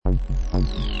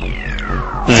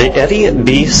The Eddie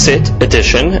B. Sit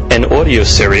edition and audio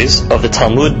series of the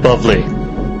Talmud Bavli.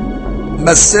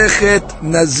 Masechet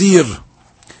Nazir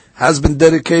has been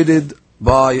dedicated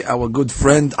by our good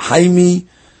friend Yomi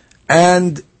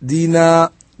and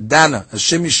Dana.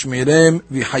 Hashem Yishmerem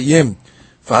v'Hayim.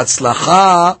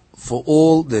 V'Hatzlacha for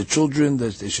all their children,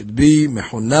 that they should be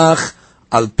mechunach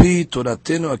al pi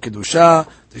Toratenu HaKedusha.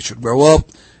 They should grow up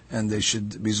and they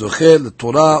should be zocher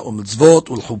l'Torah u'mitzvot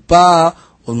u'l'chuppah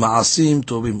u'l'ma'asim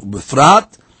tovim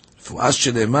u'befrat. Fu'as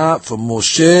shelema from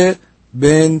Moshe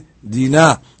ben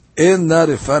Dina. אלנה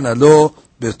רפנה לו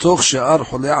בתוך שאר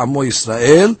חולי עמו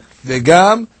ישראל,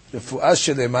 וגם רפואה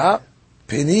שלמה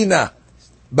פנינה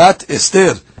בת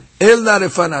אסתר. אלנה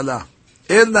רפנה לה,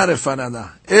 אלנה רפנה לה,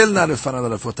 אלנה רפנה לה,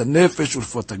 רפואת הנפש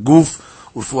ורפואת הגוף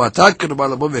ורפואתה קרבה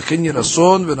לבוא וכן יהי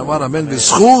רצון, ונאמר אמן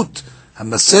בזכות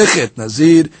המסכת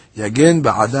נזיר יגן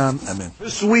בעדם אמן.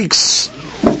 This week's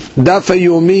Daf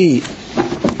Yomi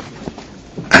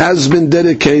has been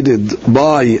dedicated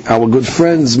by our good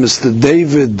friends Mr.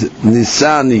 David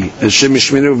Nisani, Hashem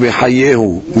Yishmeru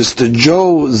v'Hayehu, Mr.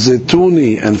 Joe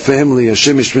Zetuni and family,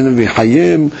 Hashem Yishmeru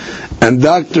v'Hayim, and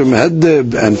Dr.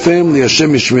 Mehdeb and family,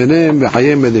 Hashem Yishmeru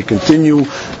v'Hayim. May they continue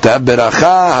to have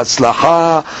beracha,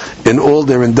 hatzlacha in all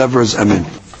their endeavors. Amen.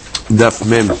 Daf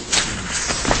Mem.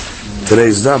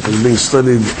 Today's daf is being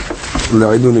studied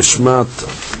L'Idun Nishmat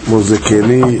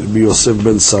Mozekeli B'Yosef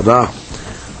ben Sarah,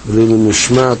 L'Idun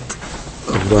Nishmat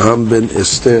Abraham ben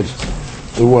Esther,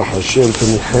 Ruach Hashem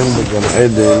Tanihem B'Gan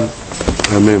Eden.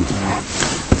 Amen.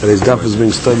 Today's daf is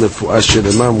being studied for Asher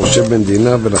Imam Moshe ben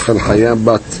Dina v'Rachel Haya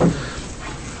bat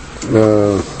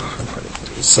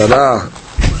Sarah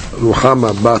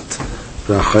Ruhama bat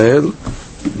Rachel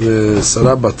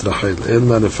ושרה בת רחל.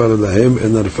 אין נפל להם,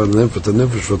 אין נפל להם, פת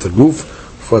הנפש ופת הגוף,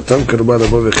 ופתם קרבה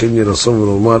לבוא וכן יהי רצון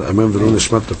ולומר אמן ולא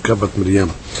נשמת רבקה בת מרים.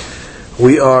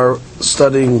 We are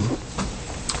studying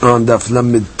on Daf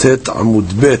Lamed Tet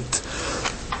Amud Bet,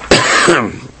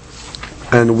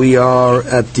 and we are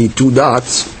at the two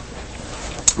dots,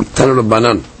 Tanu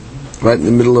Rabbanan, right in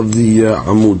the middle of the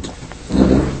Amud.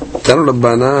 Tanu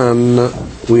Rabbanan,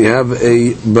 we have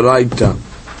a Baraita.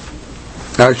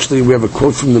 Actually, we have a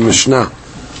quote from the Mishnah.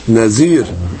 Nazir,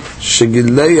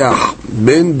 shegileach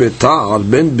ben beta'ar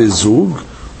ben bezug,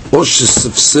 or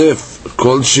shesifsef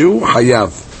kolshu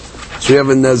hayav. So we have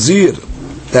a Nazir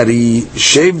that he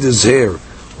shaved his hair,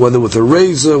 whether with a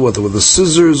razor, whether with the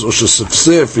scissors, or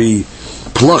shesifsef, he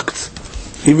plucked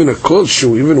even a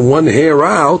kolshu, even one hair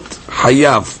out,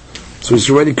 hayav. So he's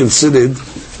already considered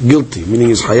guilty, meaning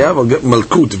he's hayav, I'll get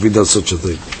malkut if he does such a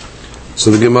thing. So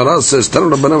the Gemara says, Tanu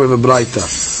Rabbanan, we have a Braita.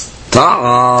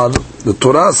 Ta'ar, the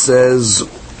Torah says,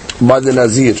 by the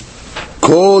Nazir,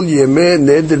 Kol yemeh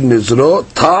neder nizro,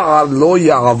 ta'ar lo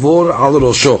ya'avor al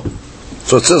rosho.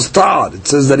 So it says ta'ar. It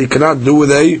says that he cannot do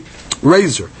with a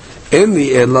razor. In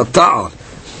the ela ta'ar.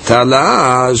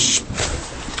 Talash.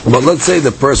 But let's say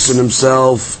the person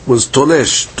himself was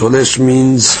tolesh. Tolesh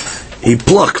means he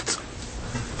plucked.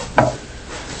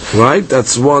 Right?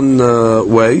 That's one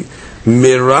way.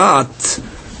 Mirat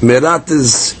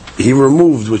is he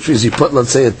removed, which means he put,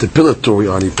 let's say, a depilatory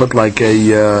on. He put like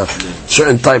a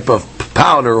certain type of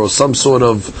powder or some sort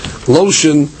of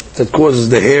lotion that causes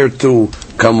the hair to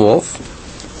come off.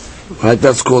 Right?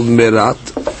 That's called mirat.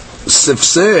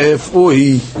 Sifsef, or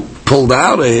he pulled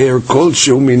out a hair called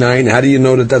shuminain. How do you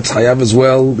know that that's hayav as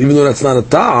well? Even though that's not a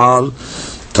ta'ar.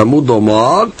 Tamud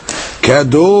Omar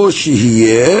kadosh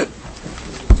yeh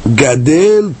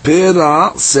Gadel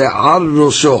pera se'ar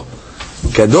rosho.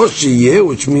 Kadosh yeh,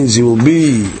 which means he will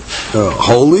be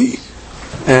holy,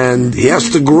 and he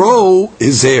has to grow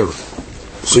his hair.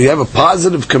 So you have a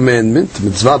positive commandment,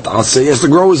 mitzvat aseh, he has to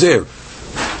grow his hair.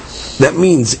 That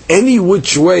means any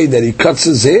which way that he cuts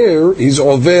his hair, he's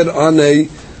over on a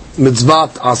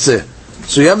mitzvat aseh.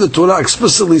 So you have the Torah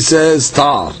explicitly says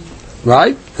tar,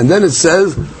 right? And then it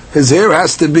says his hair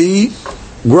has to be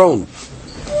grown.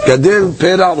 Gadel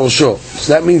pera rosho.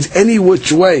 So that means any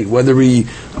which way, whether he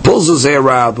pulls his hair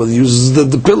out, whether he uses the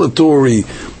depilatory,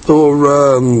 or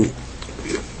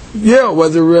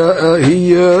whether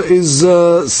he is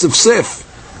sifsef,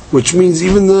 which means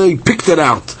even though he picked it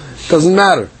out, doesn't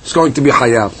matter. It's going to be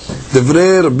hayav.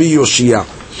 Devrei Rabbi Yoshia.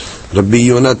 Rabbi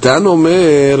Yonatan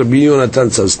Omer. Rabbi Yonatan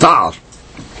says ta'ar.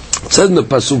 It says in the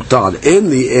pasuk ta'ar. En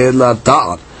li ela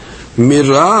ta'ar.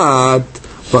 Mirat.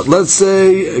 But let's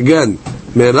say again.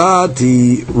 Merat,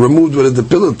 he removed with a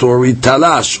depilatory,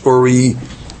 talash, or he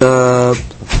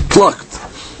plucked,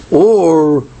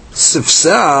 or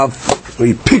sifsaf, or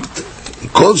he picked,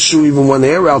 kolshu, even one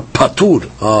hair out, patur.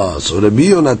 So Rabbi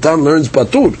Yonatan learns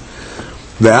patur.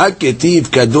 Ve'aketiv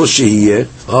kadosh yeh.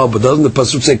 Oh, but doesn't the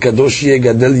pasuk say kadosh yeh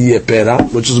gadel yeh pera?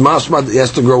 Which is mashma that he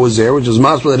has to grow his hair. Which is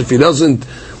mashma that if he doesn't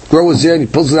grow his hair and he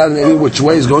pulls it out in any which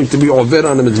way, he's going to be over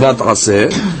on the mitzvah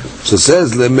aseh. So it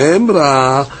says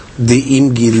lememra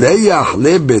di'im gileyach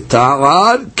le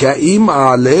beta'ar ka'im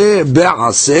ale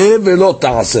be'aseh ve'lo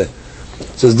ta'aseh.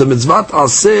 Says the mitzvah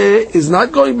aseh is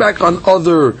not going back on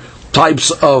other types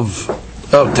of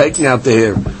taking out the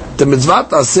hair. The mitzvah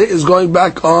aseh is going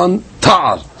back on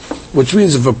tar, which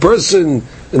means if a person,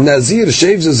 a Nazir,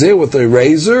 shaves his hair with a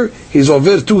razor, he's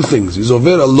over two things. He's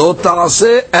over a lo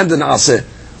ta'aseh and an aseh.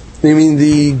 I mean,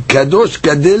 the kadosh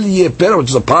gadel yeh pera, which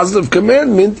is a positive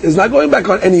commandment, is not going back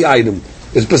on any item.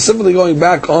 It's specifically going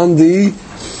back on the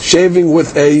shaving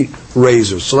with a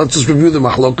razor. So let's just review the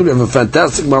mahloket. We have a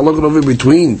fantastic mahloket over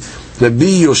between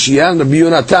Rabbi Yoshia and Rabbi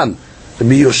Yonatan.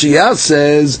 Rabbi Yoshia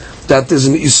says that there's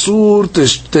an isur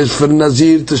for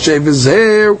Nazir to shave his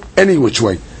hair any which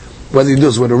way. Whether he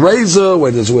does it with a razor,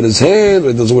 whether he does it with his hand,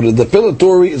 whether he does it with a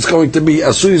depilatory, it's going to be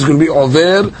asur. He's going to be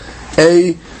over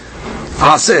a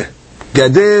aseh.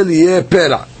 Gadel yeh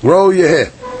pera. Grow your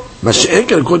hair.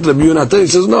 Mashiach, according to Rabbi Yonatan, he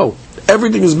says no.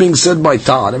 Everything is being said by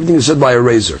tar. Everything is said by a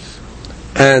razor.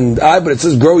 But it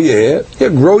says grow your hair. Yeah,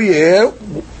 grow your hair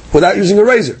without using a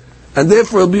razor. And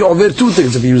therefore it'll be over two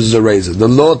things if he uses a razor. The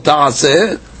lo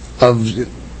ta'aseh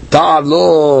of ta'ar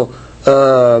lo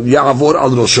ya'avor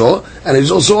al rosho, and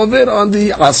he's also over on the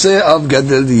aseh of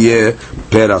gadel yeh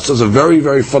pera. So it's a very,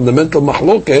 very fundamental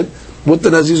mahloket. What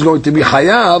the Nazir is going to be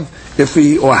hayav if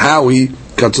he or how he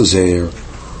cuts his hair.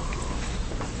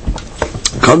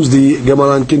 Comes the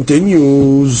Gemara and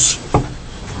continues.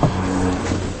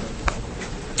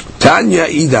 Tanya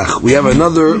idach. We have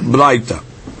another braita.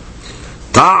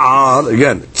 Ta'ar,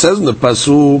 again, it says in the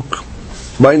pasuk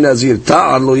by Nazir,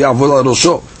 Ta'ar lo ya'avol al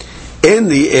rosho. In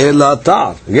the ela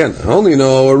ta'ar. Again, I only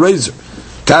know a razor.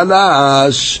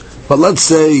 Talash, but let's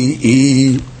say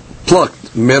he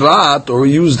plucked merat or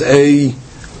used a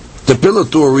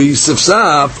depilatory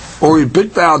sifsaf, or he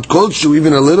picked out kolshu,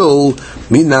 even a little,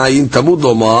 minayin tamud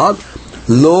omar,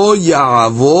 lo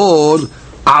ya'avor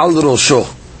al rosho.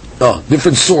 Oh,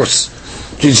 different source.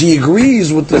 Because he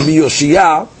agrees with the Rabbi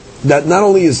Yoshia that not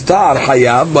only is tar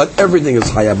hayav, but everything is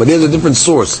hayav. But here's a different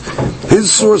source.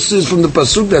 His source is from the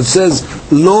pasuk that says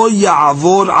lo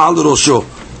ya'avor al rosho,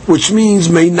 which means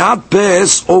may not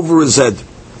pass over his head.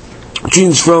 Which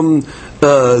means from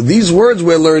these words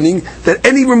we're learning that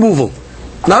any removal,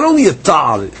 not only a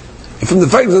tar, from the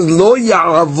fact that it says lo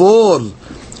ya'avor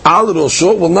al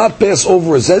rosho, will not pass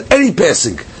over his head, any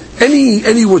passing,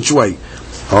 any which way.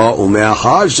 So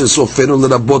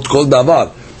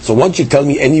once you tell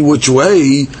me any which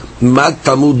way, so we have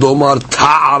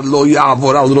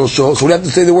to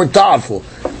say the word ta'ar for.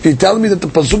 If you're telling me that the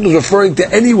pasuk is referring to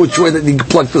any which way that he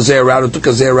plucked his hair out or took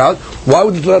his hair out, why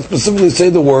would you not specifically say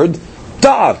the word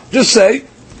ta'ar? Just say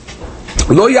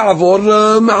lo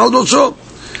ya'avor ma'al rosho.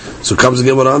 So comes the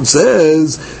Gemara and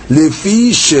says,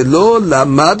 Lefi shelo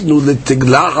lamadnu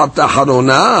letiglachat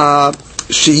acharona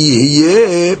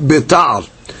sheyeh betar.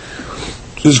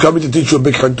 This is coming to teach you a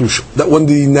big chantush. That when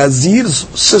the Nazir's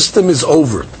system is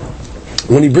over,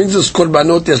 when he brings his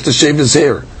korbanot, he has to shave his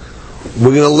hair.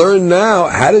 We're going to learn now,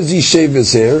 how does he shave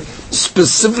his hair?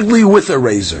 Specifically with a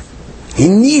razor. He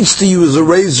needs to use a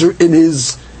razor in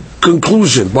his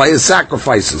conclusion, by his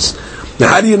sacrifices. Now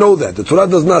how do you know that? The Torah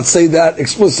does not say that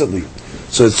explicitly.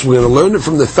 So we're going to learn it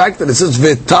from the fact that it says,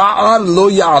 V'ta'ar lo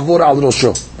ya'avor al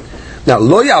rosho. Now,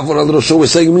 lo ya'avor al rosho, we're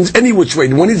saying it means any which way.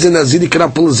 When he's in Nazir, he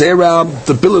cannot pull his hair out,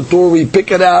 depilatory, pick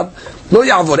it out. Lo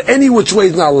ya'avor, any which way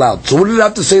is not allowed. So what did it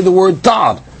have to say the word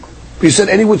ta'ar? You said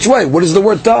any which way. What is the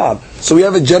word ta'ar? So we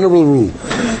have a general rule.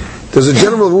 There's a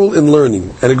general rule in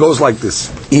learning, and it goes like this.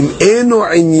 Im eno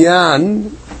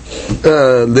inyan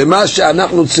lema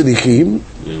she'anachnu tzrichim,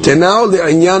 tenao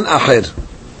le'inyan acher.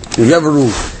 You have a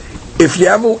rule. If you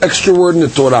have an extra word in the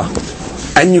Torah,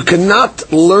 and you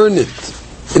cannot learn it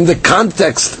in the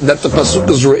context that the pasuk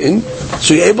is written,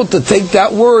 so you're able to take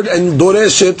that word and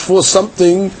doresh it for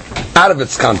something out of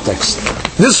its context.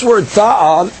 This word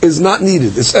ta'ar is not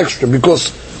needed, it's extra,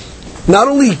 because not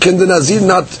only can the Nazir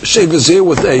not shave his hair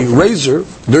with a razor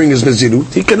during his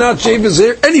Nazirut, he cannot shave his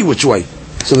hair any which way.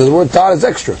 So the word ta'ar is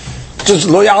extra. Just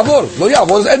lo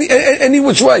ya'avor is any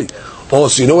which way. Oh,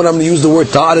 so you know what I'm going to use the word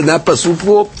ta'ar in that pasuk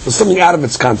for? For something out of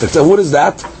its context. And what is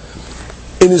that?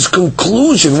 In his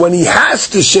conclusion, when he has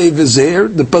to shave his hair,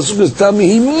 the pasuk is telling me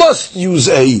he must use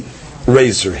a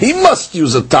razor. He must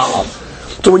use a ta'ar.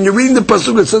 So when you're reading the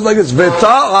pasuk, it says like it's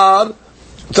ve'ta'ar.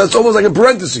 That's almost like in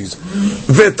parentheses.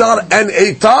 Ve'ta'ar and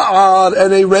a ta'ar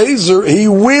and a razor he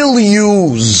will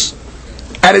use.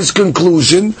 At his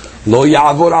conclusion, lo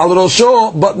ya'avor al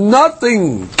rosho, but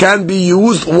nothing can be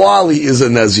used while he is a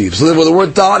Nazir. So therefore the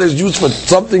word ta'ar is used for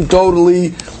something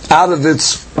totally out of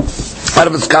its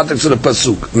context of the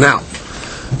pasuk. Now,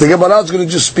 the Gemara is going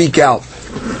to just speak out.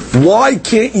 Why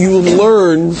can't you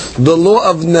learn the law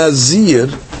of Nazir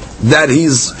that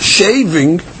he's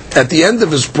shaving at the end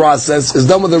of his process is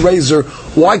done with a razor?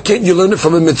 Why can't you learn it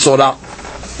from a mitzorah?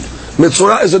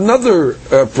 Mitzorah is another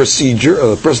procedure,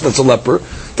 a person that's a leper,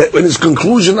 that in his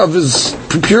conclusion of his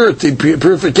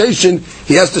purification,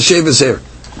 he has to shave his hair.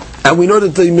 And we know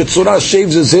that the mitzorah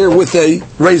shaves his hair with a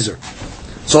razor.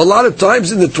 So a lot of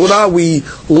times in the Torah we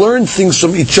learn things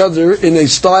from each other in a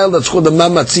style that's called the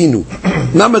mamatzinu.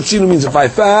 Mamatzinu means if I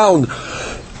found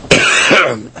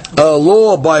a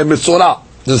law by a mitzorah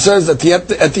that says that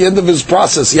at the end of his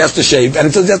process he has to shave, and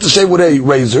it says he has to shave with a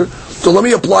razor, so let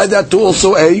me apply that to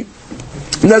also a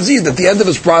Nazir. At the end of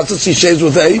his process he shaves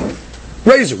with a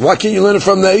razor. Why can't you learn it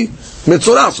from the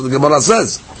mitzorah? So the Gemara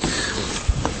says,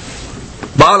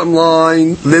 bottom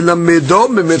line,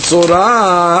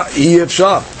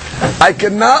 I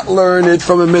cannot learn it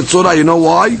from a mitzorah. You know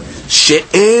why?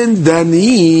 She'en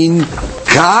danin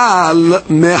kal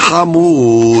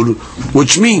mehamur,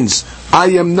 which means I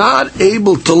am not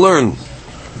able to learn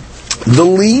the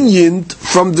lenient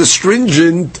from the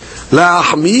stringent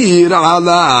la'ahmir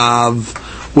alav,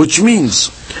 which means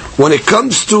when it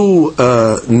comes to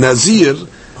Nazir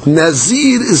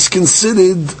is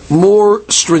considered more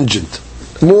stringent,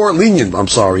 more lenient, than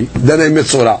a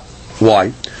mitzorah.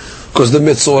 Why? Because the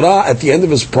mitzorah at the end of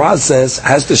his process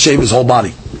has to shave his whole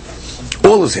body,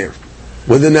 all his hair.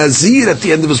 With the Nazir at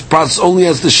the end of his process only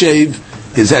has to shave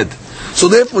his head. So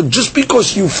therefore, just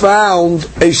because you found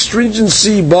a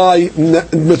stringency by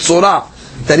mitzorah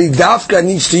that he dafka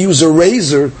needs to use a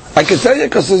razor, I can tell you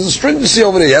because there's a stringency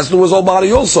over there. He has to do his whole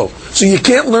body also. So you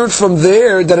can't learn from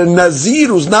there that a Nazir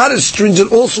who's not as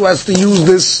stringent also has to use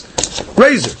this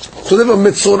razor. So therefore,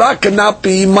 mitzorah cannot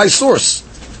be my source.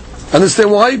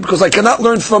 Understand why? Because I cannot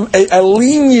learn from a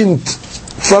lenient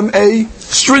from a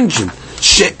stringent.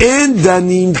 She'en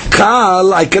danin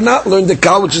kal, I cannot learn the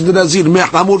kal, which is the Nazir,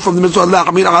 me'amur from the mitzorah,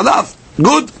 la'amir alav.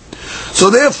 Good. So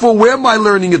therefore, where am I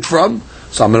learning it from?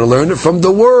 So I'm going to learn it from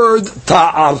the word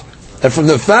ta'ar. And from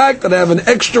the fact that I have an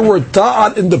extra word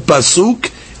ta'ar in the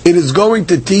pasuk, it is going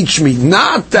to teach me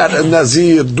not that a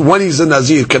Nazir, when he's a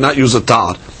Nazir, cannot use a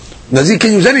ta'ar. Nazir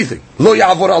can use anything. Lo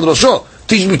ya'avor al rosho.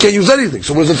 Teach me can't use anything.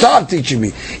 So what is the ta'ar teaching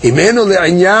me? Imenu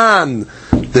le'inyan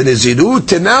the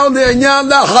Nazirut, and now le'inyan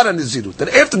la'achar Nazirut. That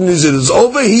after the Nazir is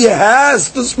over, he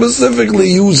has to specifically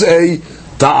use a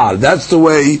ta'ar. That's the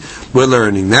way we're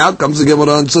learning. Now comes the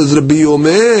Gemara and says, Rabbi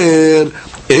Omer,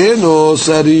 eno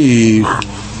sarich.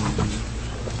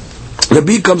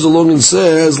 Rabbi comes along and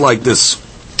says like this: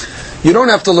 you don't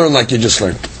have to learn like you just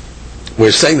learned.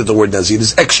 We're saying that the word Nazir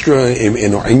is extra in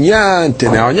inyan.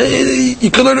 You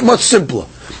can learn it much simpler.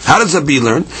 How does Rabbi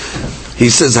learn? He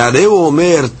says, Hareu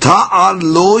Omer ta'ar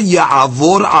lo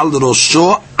ya'avor al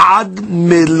rosho ad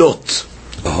melot.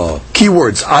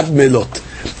 Keywords, ad melot.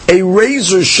 A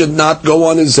razor should not go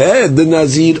on his head, the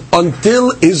Nazir,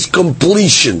 until his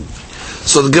completion.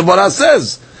 So the Gemara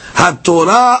says,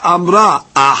 HaTorah amra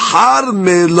ahar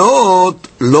melot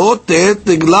lo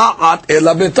te'tigla'at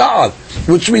ela beta'ar.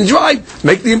 Which means, right,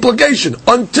 make the implication.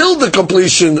 Until the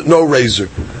completion, no razor.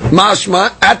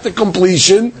 Mashma, at the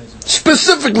completion,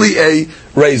 specifically a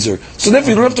razor. So therefore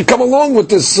you don't have to come along with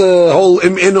this whole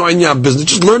inu inyam business.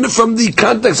 Just learn it from the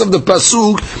context of the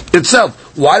pasuk itself.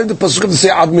 Why did the pasuk have to say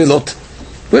ad milot?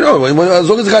 We know, as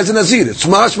long as the guy's a Nazir, it's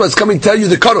mashma, it's coming to tell you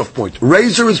the cutoff point.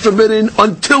 Razor is forbidden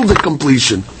until the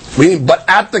completion. But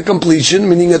at the completion,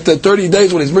 meaning at the 30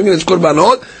 days when he's bringing his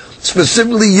korbanot,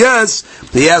 specifically, yes,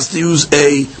 he has to use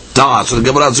a ta'ar. So the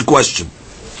Gemara has a question.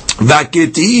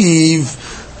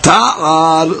 Vaketiv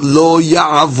ta'ar lo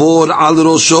ya'avor al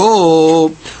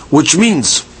rosho, which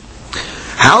means,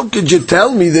 how could you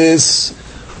tell me this?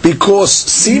 Because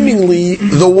seemingly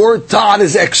the word ta'ar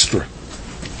is extra.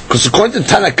 Because according to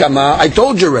Tanakama, I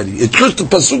told you already, it's just the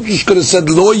pasuk just could have said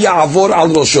lo ya'avor al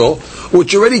rosho,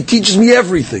 which already teaches me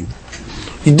everything.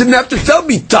 You didn't have to tell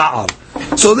me ta'ar.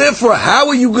 So therefore, how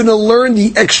are you going to learn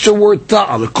the extra word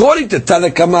ta'ar? According to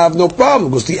Tanakama, I have no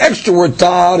problem, because the extra word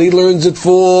ta'ar, he learns it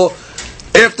for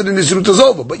after the Nazirut is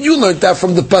over. But you learned that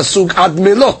from the pasuk ad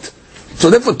melot. So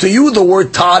therefore, to you, the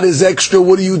word ta'ar is extra.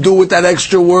 What do you do with that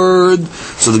extra word?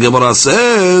 So the Gemara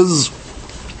says,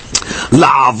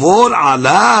 la'avor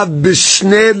ala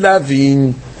b'shnei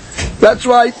lavin. That's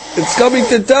right. It's coming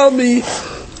to tell me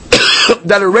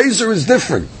that a razor is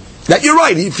different. That you're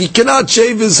right, if he cannot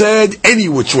shave his head any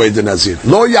which way, the Nazir.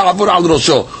 Lo ya'avur al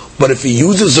rosho. But if he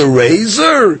uses a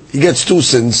razor, he gets two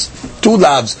sins, two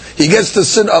lavs. He gets the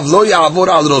sin of lo ya'avur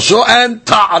al rosho and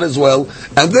ta'ar as well.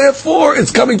 And therefore,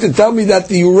 it's coming to tell me that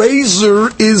the razor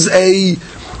is a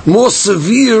more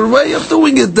severe way of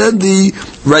doing it than the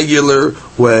regular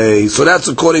way. So that's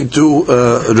according to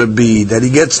Rabbi, that he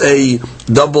gets a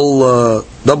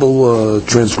double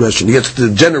transgression. He gets the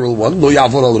general one, lo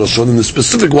ya'avur al rosho, and the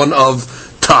specific one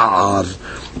of ta'ar.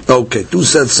 Okay, two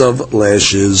sets of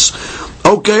lashes.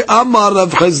 Okay, Amar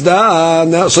Rav Chazda.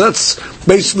 Now, so that's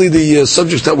basically the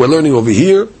subject that we're learning over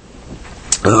here.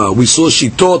 We saw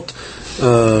she taught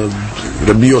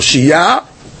Rabbi Yoshia.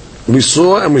 We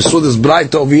saw this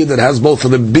Braita over here that has both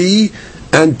Rabbi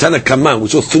and Tanakaman. We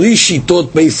saw three she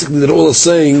taught basically that all are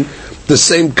saying the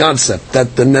same concept,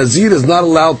 that the Nazir is not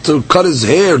allowed to cut his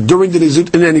hair during the Nazir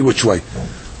in any which way.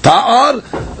 Ta'ar,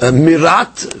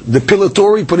 mirat,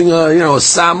 depilatory, putting a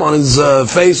sam on his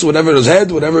face, whatever, his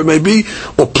head, whatever it may be,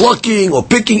 or plucking, or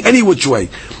picking, any which way.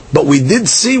 But we did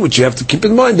see, which you have to keep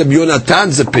in mind, Rabbi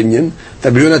Yonatan's opinion,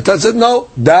 that Rabbi Yonatan said, no,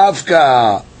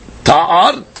 davka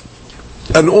ta'ar,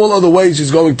 and all other ways he's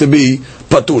going to be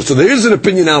patur. So there is an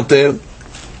opinion out there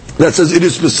that says it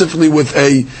is specifically with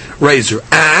a razor.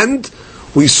 And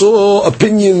we saw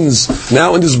opinions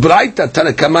now in this Braita,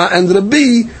 Tanakama and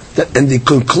Rabbi, that in the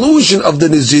conclusion of the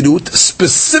Nazirut,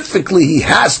 specifically he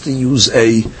has to use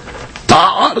a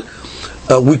ta'ar.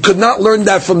 We could not learn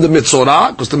that from the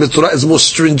Mitzorah, because the Mitzorah is more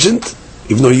stringent,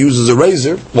 even though he uses a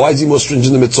razor. Why is he more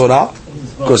stringent than the Mitzorah?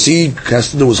 Because he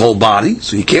has to do his whole body,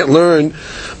 so you can't learn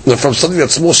from something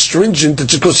that's more stringent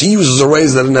just because he uses a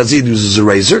razor that a Nazir uses a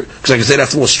razor, because I can say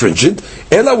that's more stringent.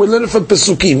 Ella, we learn it from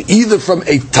Pesukim, either from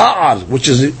a ta'ar, which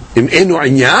is in Enu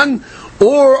Inyan,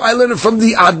 or I learn it from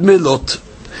the Admilot.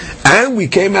 And we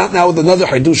came out now with another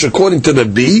Hadush according to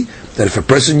Rabbi, that if a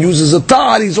person uses a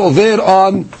ta'ar, he's over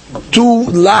on two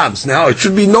lavs. Now, it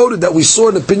should be noted that we saw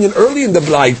an opinion early in the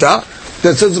Braita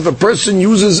that says if a person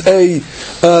uses a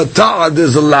ta'ar,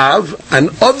 there's a lav, and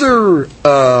other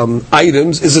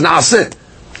items is an aseh.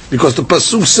 Because the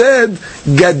Pasuk said,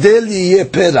 gadel yeh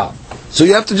pera. So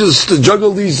you have to just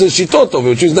juggle these shitot over,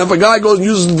 which means if a guy goes and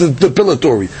uses the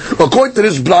depilatory, according to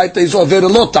this Braita, he's over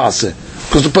lo ta'aseh.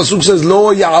 Because the Pasuk says,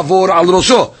 lo ya'avor al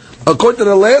rosho. According to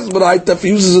the last Braita, if he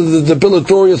uses the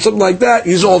depilatory or something like that,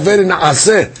 he's over in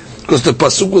aseh. Because the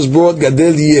Pasuk was brought,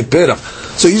 gadel yeh pera.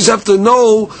 So you just have to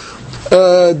know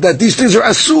that these things are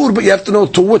asur, but you have to know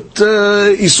to what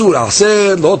isur.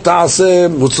 Aseh, lo ta'aseh,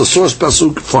 what's the source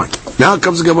Pasuk? Fine. Now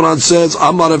comes the Gemara and says,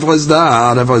 Amar Rav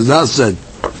Chazda said,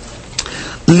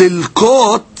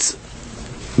 Lilkot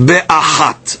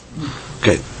be'achat.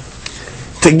 Okay.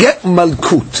 To get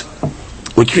malkut,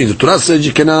 which means the Torah says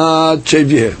you cannot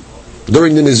shave your hair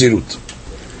during the Nazirut.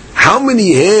 How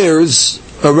many hairs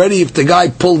already, if the guy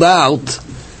pulled out,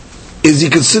 is he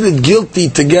considered guilty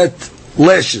to get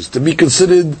lashes, to be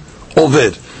considered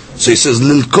oved? So he says,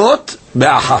 Lilkot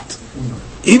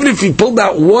be'achat. Even if he pulled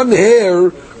out one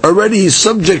hair, already he's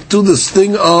subject to this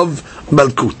thing of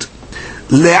malkut.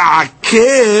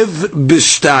 Le'akev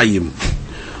b'shtayim,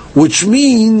 which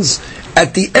means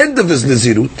at the end of his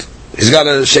Nazirut, he's got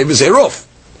to shave his hair off.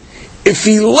 If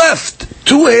he left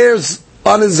two hairs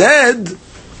on his head,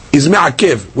 he's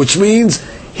me'akev, which means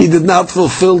he did not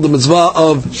fulfill the mitzvah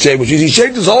of shave, which means he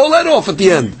shaved his whole head off at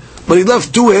the end, but he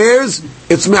left two hairs,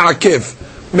 it's me'akev.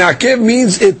 Me'akev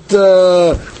means it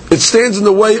stands in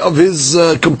the way of his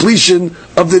completion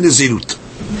of the Nazirut.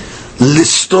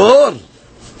 Listor,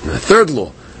 third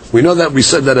law. We know that we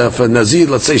said that if a Nazir,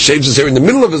 let's say, shaves his hair in the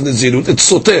middle of his Nazirut, it's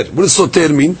soter. What does soter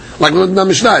mean? Like in the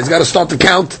Mishnah, he's got to start the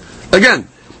count again.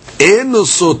 Eno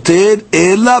soter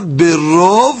ela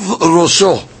berov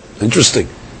rosho. Interesting.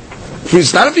 It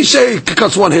means not if he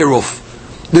cuts one hair off.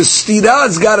 The stira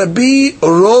has got to be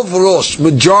rov rosh,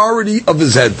 majority of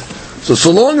his head.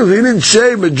 So long as he didn't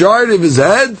shave majority of his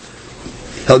head,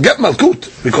 he'll get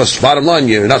malkut, because bottom line,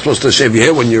 you're not supposed to shave your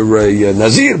hair when you're a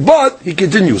Nazir, but he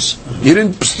continues. You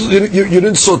didn't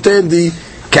sauté the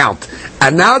count.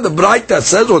 And now the Braita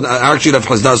says, or actually Rav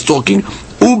Chazda is talking,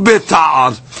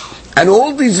 ubeta'ar. And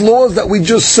all these laws that we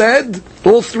just said,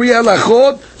 all three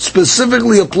halachot,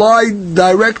 specifically apply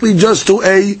directly just to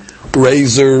a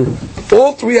razor.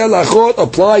 All three halachot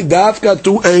apply dafka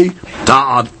to a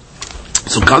ta'ar.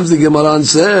 So comes the Gemara and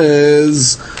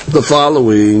says the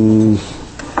following.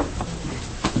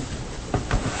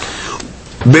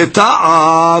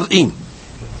 Beta'arin.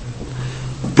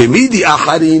 Bimidi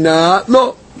acharina,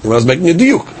 no. I was making a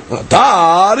diuk.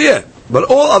 Ta'ar, yeah. But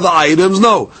all other items,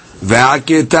 no.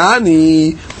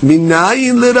 Ve'aketani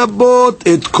minayin lerabot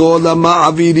et kol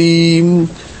ha'ma'avirim.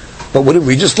 But what did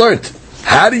we just learn?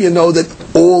 How do you know that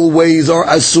all ways are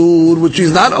asur, which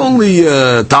is not only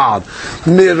ta'ar,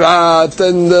 mirat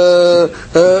and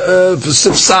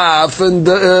sifsaf and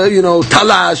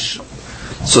talash?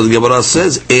 So the Gemara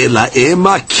says, ela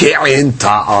ema ke'en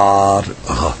ta'ar.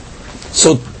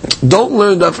 So don't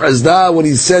learn Daf Azda when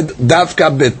he said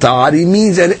dafka betar. He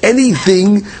means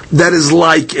anything that is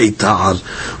like a tar,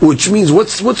 which means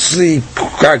what's the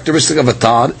characteristic of a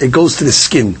tar? It goes to the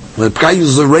skin. When the guy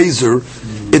uses a razor,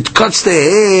 it cuts the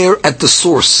hair at the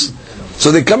source.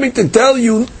 So they're coming to tell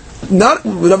you, that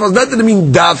didn't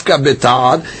mean dafka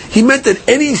betar. He meant that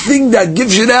anything that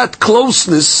gives you that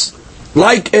closeness,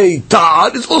 like a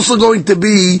tar, is also going to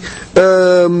be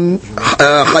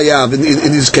chayav in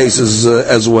these cases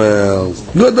as well.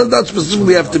 Good, that doesn't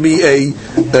specifically have to be a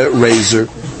razor.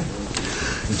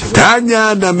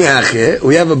 Tanya nameache,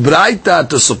 we have a braita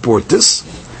to support this.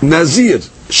 Nazir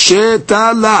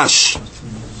shetalash.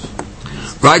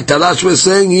 Right, talash we're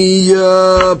saying he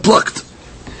plucked.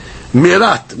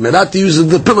 Mirat he used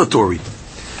the depilatory.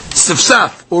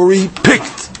 Sifsaf, or he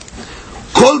picked.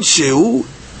 Kol shehu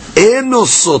eno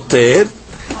soter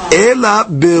ela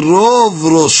berov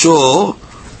rosho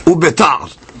ubetar.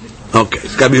 Okay,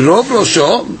 it's got to be rov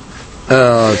rosho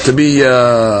to be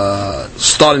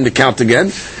starting to count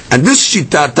again. And this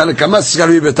shita talakamas is got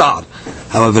to be betar.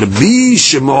 However, Rabbi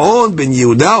Shimon ben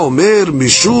Yehuda Omer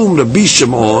mishum Rabbi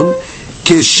Shimon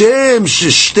keshem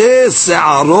sheshte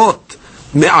se'arot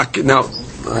me'ak. Now,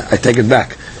 I take it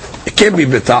back. It can't be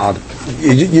betar.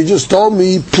 You just told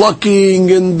me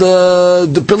plucking and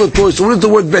depilatory. So what does the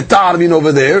word betar mean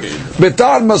over there?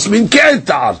 Betar must mean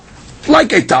ke'etar,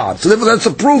 like a tar. So therefore that's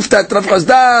a proof that Rav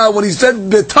Chazda, when he said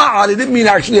betar, he didn't mean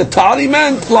actually a tar, he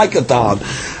meant like a tar.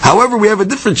 However, we have a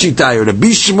different shita here.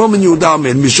 Rabbi Shimon ben Yehuda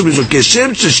Omer mishum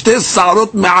keshem sheshte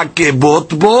sarot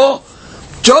me'akebot bo,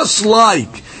 just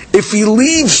like if he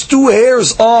leaves two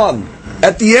hairs on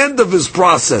at the end of his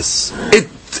process, it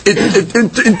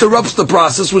interrupts the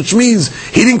process, which means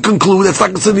he didn't conclude. That's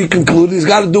not considered he concluded. He's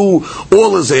got to do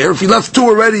all his hair. If he left two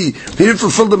already, he didn't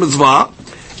fulfill the mitzvah.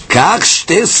 Kach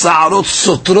shte sa'arot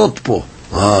sotrot po.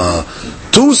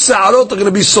 Two sa'arot are going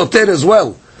to be soter as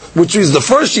well, which means the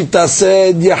first shita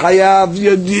said Yehayav,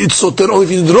 it's soter only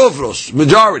if you did rov rosh,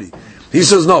 majority. He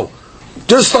says no.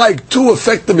 Just like two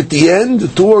affect him at the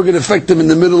end, two are going to affect him in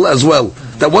the middle as well.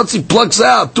 That once he plucks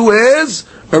out two hairs,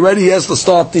 already he has to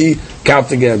start the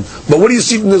count again. But what do you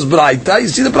see from this braita? You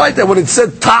see the braita, when it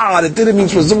said tar, it didn't mean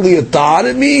specifically a tar,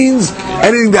 it means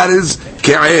anything that is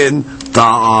ke'en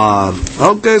tar.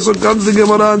 Okay, so comes the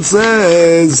Gemara and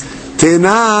says,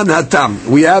 Tenan hatam.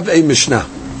 We have a Mishnah.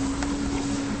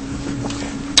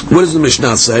 What does the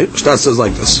Mishnah say? Mishnah says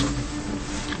like this.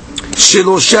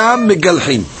 Shilosham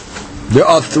megalchim. There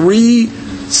are three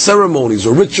ceremonies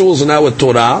or rituals in our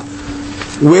Torah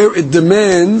where it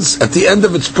demands, at the end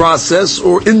of its process,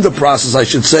 or in the process, I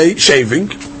should say, shaving.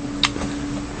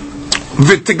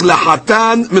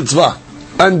 V'tiglahatan mitzvah.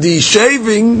 And the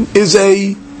shaving is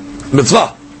a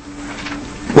mitzvah.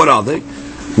 What are they?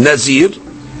 Nazir,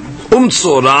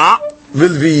 tzora,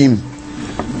 vilviim.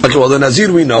 Okay, well, the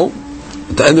Nazir we know.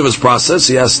 At the end of his process,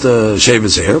 he has to shave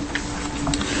his hair.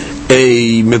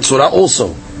 A mitzvah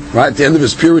also. Right? At the end of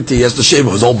his purity, he has to shave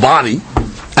his whole body,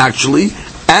 actually.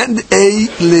 And a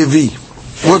Levi.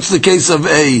 What's the case of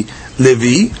a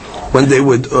Levi? When they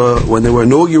were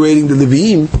inaugurating the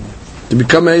Leviim to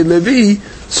become a Levi,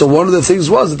 so one of the things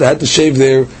was that they had to shave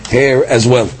their hair as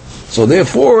well. So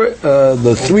therefore,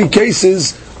 the three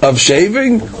cases of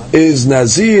shaving is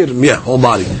Nazir, whole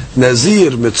body,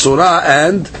 Nazir, Mitzorah,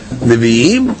 and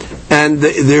Leviim, and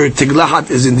their Tiglahat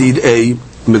is indeed a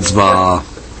mitzvah.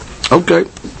 Okay.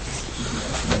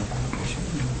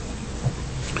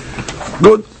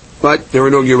 Good. Right, their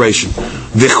inauguration.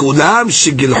 V'chulam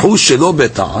shegilhu shelo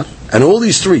betar, and all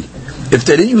these three, if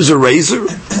they didn't use a razor,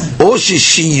 or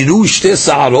shishiru shte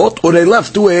sa'arot, or they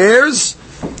left two hairs,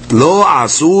 lo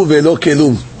asu ve'lo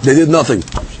kelum. They did nothing.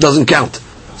 Doesn't count.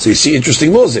 So you see,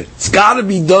 interesting laws there. It's got to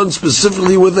be done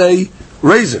specifically with a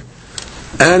razor.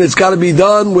 And it's got to be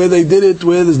done where they did it,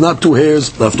 where there's not two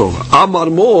hairs left over. Amar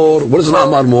mor, what is an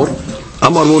amar mor?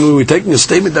 Amar mor, we're taking a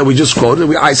statement that we just quoted,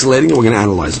 we're isolating it, we're going to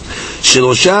analyze it.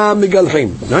 Shilosham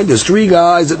migalchim. Right? There's three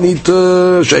guys that need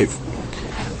to shave.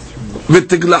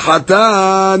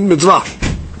 V'tiglahatan mitzvah.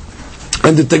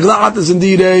 And the tiglahat is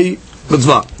indeed a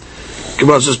mitzvah.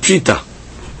 Gemara says pshita.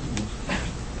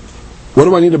 What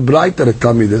do I need a braita to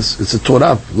tell me this? It's a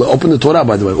Torah. Open the Torah,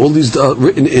 by the way. All these are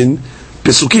written in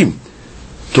Pesukim.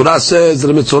 Torah says that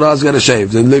the Mitzorah's got to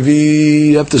shave, then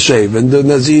Levi have to shave, and the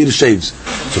Nazir shaves.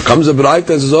 So comes a Braita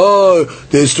and says, oh,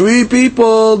 there's 3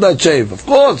 people that shave. Of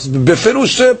course,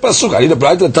 Beferush Pasuk. I need a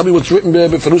Braita to tell me what's written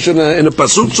Beferush in a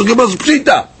Pasuk, so give us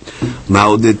Pshita.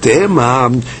 Ma'odetema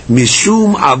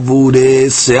Mishum Avure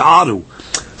Se'aru.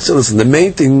 So listen, the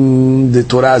main thing the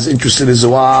Torah is interested in is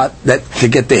what? That to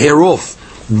get the hair off.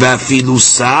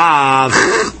 Vafilusach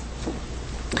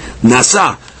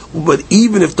Nasa. But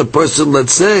even if the person,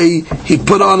 let's say, he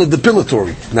put on a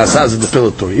depilatory, Nasa is a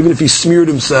depilatory, even if he smeared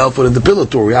himself with a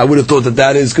depilatory, I would have thought that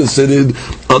that is considered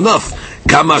enough.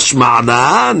 Kamash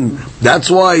ma'anan. That's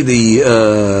why the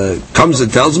comes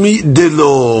and tells me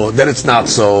dilo that it's not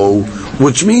so,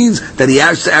 which means that he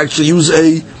has to actually use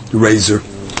a razor.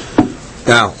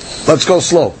 Now, let's go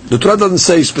slow. The Torah doesn't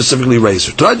say specifically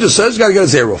razor. Torah just says he's got to get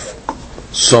his hair off.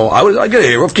 So I get a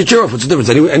hair off, get your hair off. What's the difference?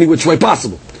 Any which way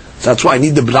possible. That's why I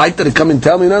need the Braita to come and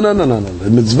tell me, no. The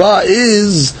mitzvah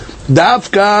is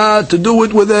dafka to do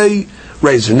it with a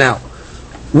razor. Now,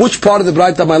 which part of the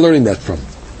Braita am I learning that from?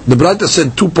 The Braita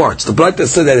said 2 parts. The Braita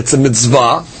said that it's a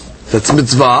mitzvah,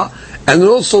 and it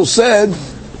also said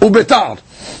ubetar.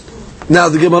 Now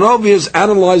the Gemara is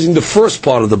analyzing the first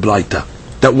part of the Braita.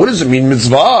 That what does it mean,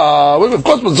 mitzvah? Well, of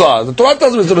course mitzvah. The Torah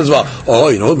tells me it's a mitzvah. Oh,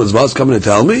 you know what mitzvah is coming to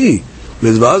tell me?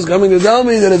 Mitzvah is coming to tell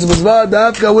me that it's a mitzvah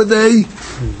dafka with a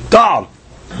tar.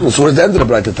 So where's the end of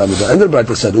the Braita tell me? The end of the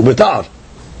Braita said ubetar.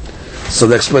 So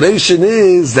the explanation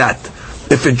is that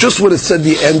if it just would have said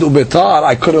the end ubetar,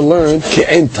 I could have learned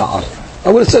ke'en tar. I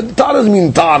would have said tar doesn't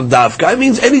mean tar dafka. It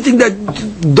means anything that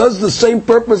does the same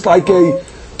purpose like a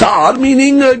tar,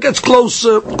 meaning gets close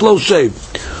shave.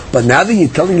 But now that you're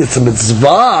telling it's a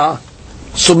mitzvah,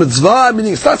 so mitzvah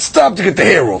meaning it's not stop to get the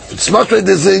hair off. It's much like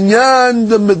there's a inyan,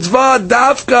 the mitzvah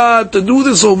dafka to do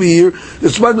this over here.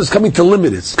 This mitzvah is coming to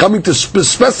limit it. It's coming to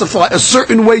specify a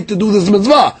certain way to do this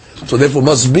mitzvah. So therefore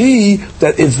must be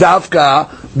that it's dafka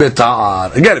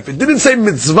betar. Again, if it didn't say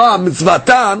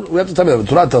mitzvatan, we have to tell me that the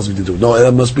Torah tells me to do it. No,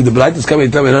 it must be the Braita is coming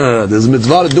and tell me, no, there's a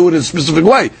mitzvah to do it in a specific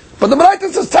way. But the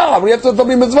Braita says tar, we have to tell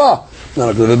me mitzvah. No,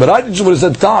 if the Braita would have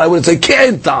said tar, I would have said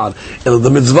ke'en tar. And the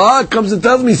mitzvah comes and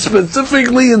tells me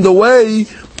specifically in the way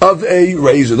of a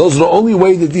razor. Those are the only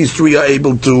way that these 3 are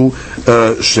able to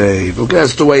shave. Okay,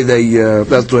 that's the way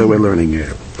we're learning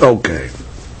here. Okay.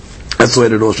 That's the way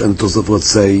the Rosh and Tosafot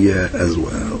say as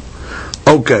well.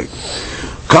 Okay.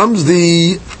 Comes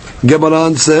the Gemara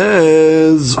and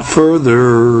says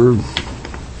further.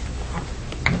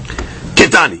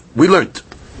 Ketani, we learned.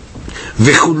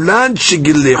 V'chulan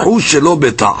shegillehu shelo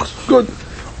betar. Good.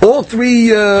 All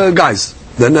 3 guys,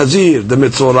 the Nazir, the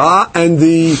Mitzorah, and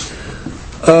the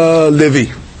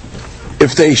Levi.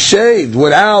 If they shaved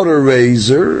without a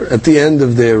razor at the end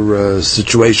of their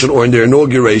situation or in their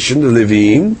inauguration, the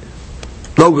Leviim,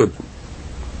 no good.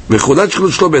 V'chulan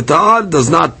shegillehu shelo betar does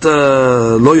not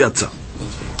lo yatsa.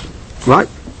 Right?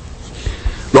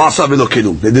 Lo asa v'lo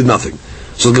kilum. They did nothing.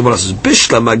 So the Gemara says,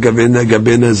 Bishlam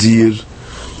agabe Nazir.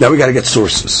 Now we got to get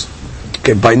sources.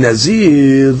 Okay, by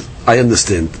Nazir, I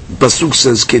understand. Pasuk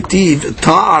says, Ketiv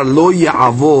ta'ar lo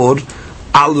ya'avor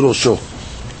al rosho.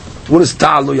 What is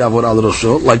ta'ar lo ya'avor al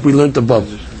rosho? Like we learned above.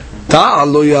 Ta'ar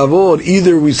lo ya'avor,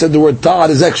 either we said the word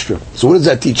ta'ar is extra. So what is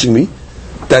that teaching me?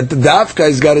 That the dafka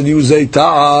has got to use a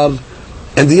ta'ar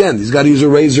and the end. He's got to use a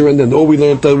razor and then. Or we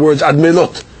learned the words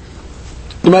admelot.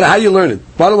 No matter how you learn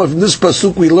it. By the way, from this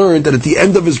pasuk we learned that at the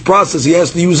end of his process he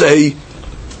has to use a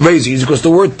razor, because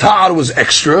the word tar was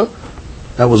extra.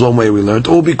 That was one way we learned.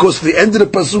 Or because the end of the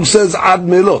pasuk says ad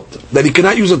melot, that he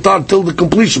cannot use a tar till the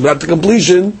completion. But at the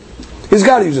completion, he's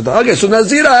got to use a tar. Okay, so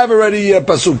Nazir I have already a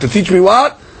pasuk to teach me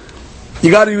what? You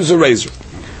got to use a razor.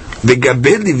 The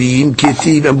Gaber Leviim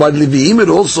Ketiv, and by Leviim it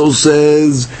also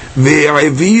says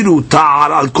ve'eviru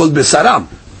tar al kol besaram.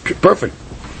 Perfect.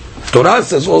 Torah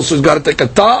says also he's got to take a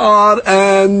tar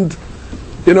and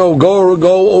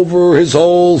go over his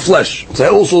whole flesh. So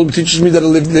that also teaches me that a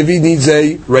Levi needs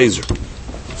a razor.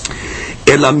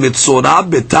 Ela mitzorah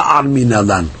beta'ar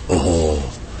minalan. Oh,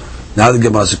 now the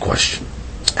Gemara has a question.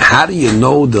 How do you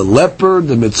know the leper,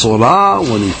 the mitzorah,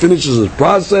 when he finishes his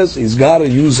process, he's got to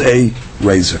use a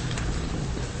razor?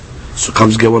 So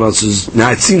comes Gemara and says,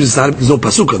 now it seems there's no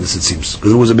pasuk on this. It seems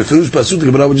because it was a befirush pasuk. The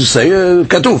Gemara would just say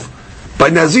katuf. By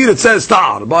Nazir it says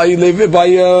tar. By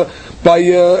Leviim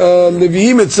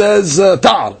it says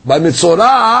tar. By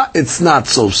Mitzorah it's not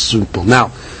so simple.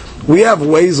 Now, we have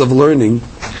ways of learning.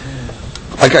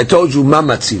 Like I told you,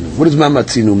 mamatzinu. What does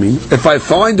mamatzinu mean? If I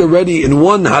find already in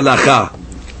one halakha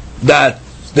that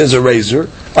there's a razor,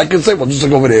 I can say, well, just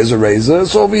like over there is a razor,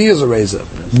 so over here is a razor.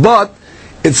 But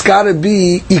it's got to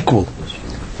be equal.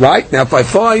 Right? Now, if I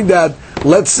find that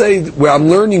let's say where I'm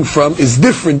learning from is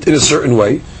different in a certain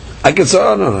way, I can say,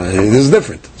 oh no, this is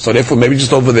different. So therefore maybe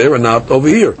just over there and not over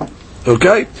here.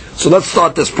 Okay? So let's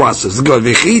start this process. Why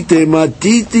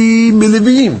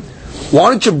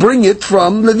don't you bring it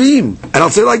from Levim? And I'll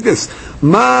say it like this.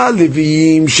 Ma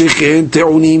Levim sheken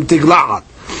te'unim tigla'at.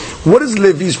 What is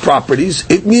Levi's properties?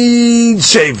 It needs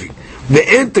shaving. And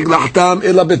it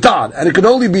can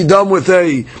only be done with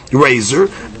a razor.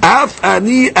 And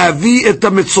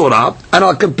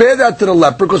I'll compare that to the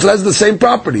leper because it has the same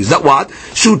properties. That what?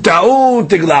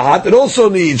 It also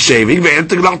needs shaving.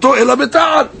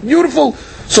 Beautiful.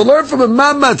 So learn from a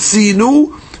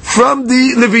mamatzinu from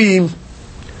the Levim.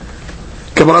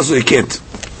 Kabbalah, so you can't.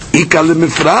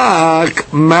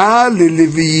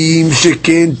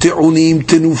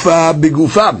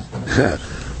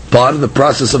 Part of the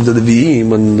process of the Leviim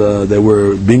when they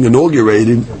were being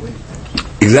inaugurated,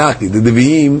 exactly, the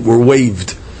Leviim were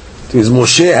waved. Because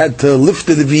Moshe had to lift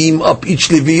the Leviim up, each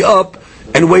Levi up,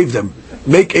 and wave them.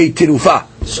 Make a tinufa.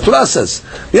 Torah says.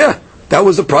 Yeah, that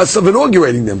was the process of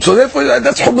inaugurating them. So therefore,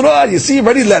 that's Humrah. You see,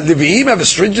 already that Leviim have a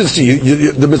stringency.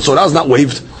 The Mitzorah is not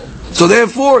waved. So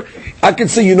therefore, I can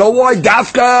say, you know why?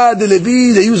 Dafka, the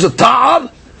Levi, they use a ta'ar.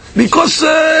 Because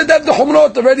they have the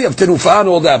Humrot already of Tenufa and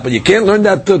all that, but you can't learn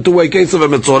that to a case of a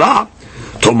Mitzorah.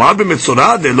 Tomar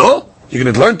b'Mitzorah delo. You're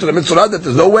going to learn to the Mitzorah that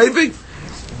there's no waving.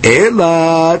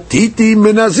 Ela titi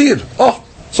minazir. Oh,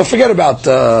 so forget about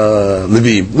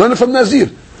Levim. Learn it from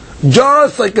Nazir.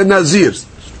 Just like a Nazir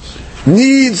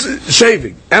needs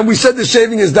shaving, and we said the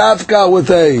shaving is dafka with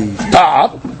a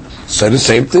ta'ab. Say the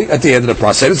same thing at the end of the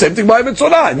process. Say the same thing by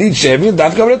Mitzorah. Needs shaving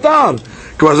dafka with a ta'ab.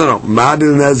 Mad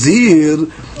Nazir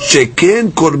sheken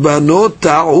korbanot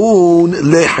ta'un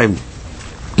lechem.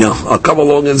 Now I'll come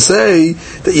along and say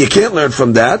that you can't learn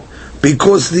from that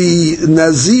because the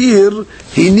Nazir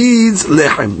he needs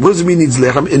lechem. What does it mean he needs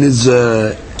lechem? In his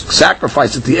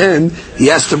sacrifice at the end, he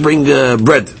has to bring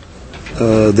bread.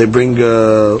 They bring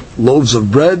loaves of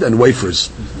bread and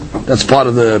wafers. That's part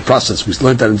of the process. We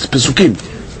learned that in Pesukim.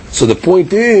 So the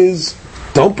point is,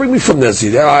 don't bring me from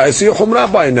Nazir. I see a Humrah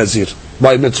by a Nazir.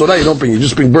 By Mitzorah, you don't bring, you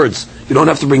just bring birds. You don't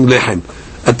have to bring lechem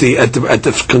at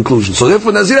the conclusion. So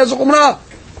therefore, Nazir has a Humrah.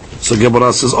 So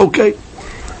Gemara says, okay.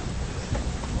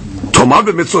 Tomar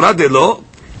b'Mitzorah delo,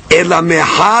 ela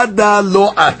mehada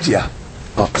lo atya.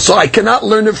 So I cannot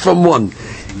learn it from one.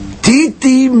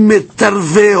 Titi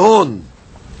mitarveon.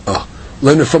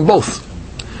 Learn it from both.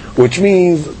 Which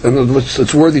means, and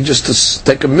it's worthy just to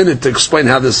take a minute to explain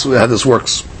how this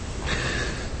works.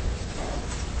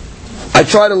 I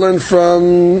try to learn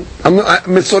from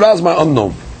Mitzorah is my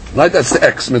unknown, right? That's the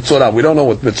X Mitzorah. We don't know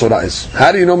what Mitzorah is.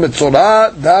 How do you know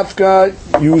Mitzorah? Dafka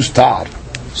use tar.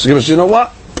 So you know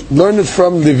what? Learn it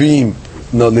from Leviim.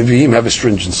 No, Leviim have a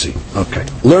stringency. Okay.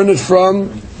 Learn it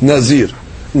from Nazir.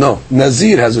 No,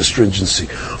 Nazir has a stringency.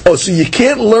 Oh, so you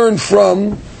can't learn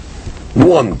from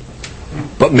one,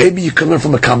 but maybe you can learn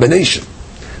from a combination.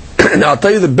 And I'll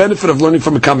tell you the benefit of learning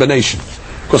from a combination.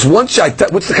 Because once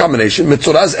what's the combination?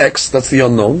 Mitzorah's X, that's the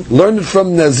unknown. Learn it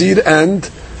from Nazir and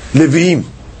Leviim.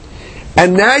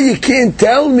 And now you can't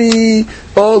tell me,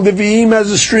 Leviim has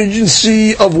a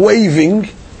stringency of waving,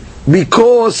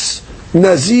 because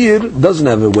Nazir doesn't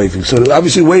have a waving. So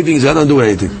obviously waving is not going to do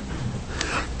anything.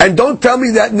 And don't tell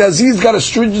me that Nazir's got a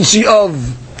stringency of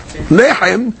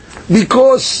lechem,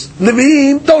 because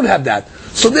Leviim don't have that.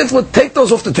 So therefore, take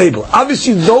those off the table.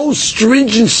 Obviously, those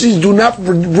stringencies do not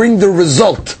bring the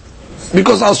result.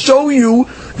 Because I'll show you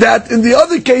that in the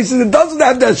other cases, it doesn't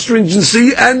have that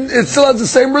stringency, and it still has the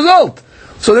same result.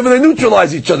 So therefore, they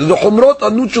neutralize each other. The Humrot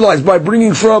are neutralized by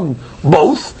bringing from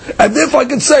both, and therefore I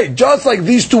can say, just like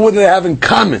these two, what do they have in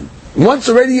common? Once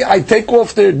already I take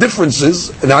off their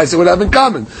differences, and I say what they have in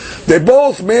common. They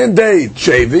both mandate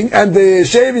shaving, and the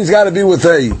shaving's got to be with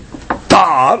a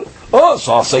tar.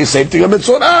 So I'll say same thing on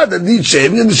Mitzorah, that needs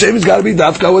shaving, and the shaving's got to be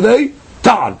dafka with a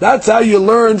tar. That's how you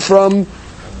learn from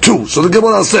two. So the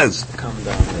Gemara says,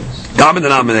 common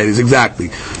denominators, exactly.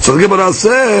 So the Gemara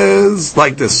says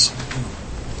like this: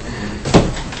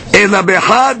 Ela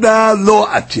behada lo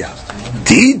atya,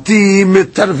 titi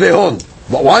mitarveon.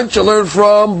 But why don't you learn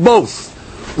from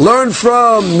both? Learn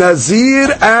from Nazir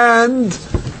and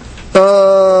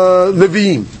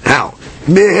Leviim. How?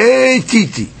 Mehe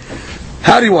titi.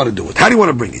 How do you want to do it? How do you want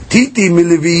to bring it? Titi mi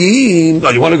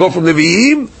Leviim. You want to go from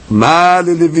Leviim? Ma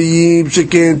le Leviim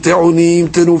sheken te'unim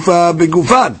tenufa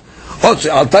begufan.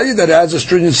 So I'll tell you that it has a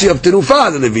stringency of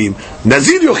tenufa, the Leviim.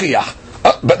 Nazir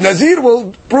yochiyah. But Nazir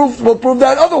will prove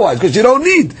that otherwise, because you don't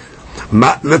need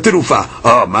ma le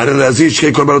tenufa. Ma le Nazir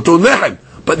sheken korbanot lechem.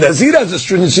 But Nazir has a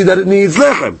stringency that it needs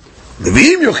lechem.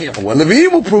 Leviim yochichu. When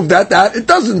Leviim will prove that it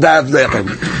doesn't have lechem.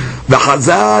 The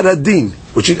Chazar Adin,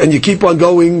 and you keep on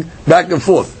going back and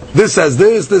forth. This has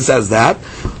this has that.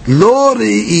 Lo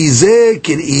re'izeh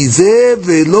kir'izeh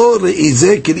ve'lo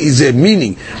re'izeh kir'izeh.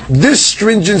 Meaning, this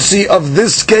stringency of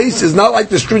this case is not like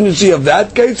the stringency of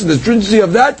that case, and the stringency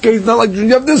of that case is not like the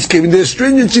stringency of this case. Their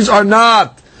stringencies are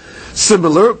not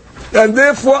similar, and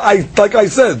therefore, like I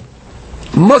said,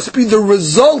 must be the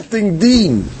resulting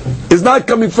deen is not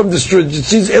coming from the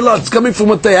stringencies, it's coming from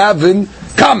what they have in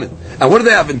common. And what do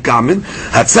they have in common?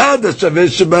 Both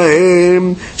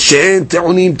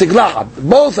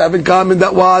have in common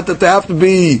that what? That they have to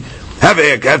be, have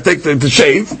to take to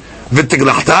shave. Good, so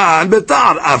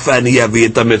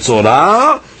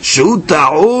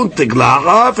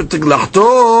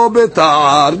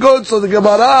the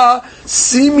Gemara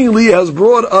seemingly has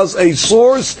brought us a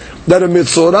source that a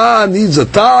mitzorah needs a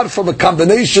tar from a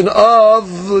combination of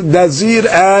Nazir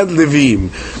and Levim.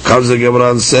 Comes the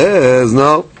Gemara and says,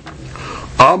 no.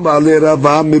 Amar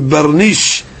leRava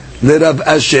miBarnish leRav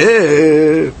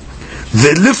Asher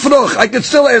veLifroch. I can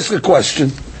still ask a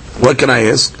question. What can I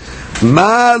ask?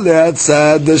 Ma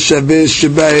leHatzad shaveh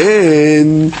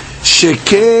shebahen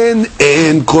sheken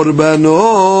en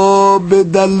korbano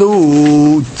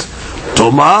bedalut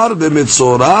tomar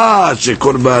b'mitzorah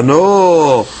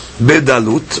shekorbano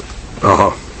bedalut.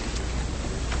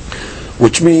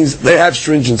 Which means they have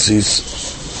stringencies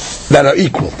that are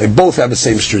equal. They both have the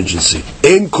same stringency.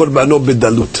 En korbano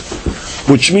bedalut,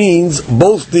 which means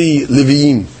both the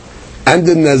Leviim and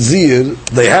the Nazir,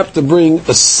 they have to bring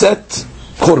a set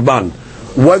korban.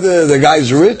 Whether the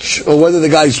guy's rich or whether the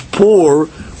guy's poor,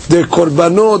 their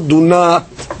korbanot do not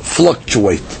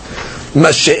fluctuate.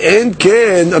 Mashe'en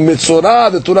ken, a mitzorah,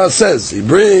 the Torah says, he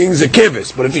brings a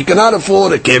kevis. But if he cannot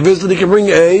afford a kevis, then he can bring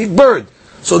a bird.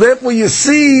 So therefore you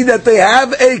see that they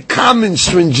have a common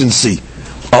stringency.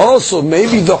 Also,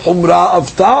 maybe the humrah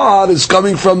of tar is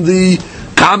coming from the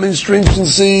common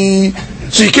stringency.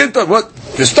 So you can't tell what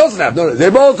this doesn't have. No, they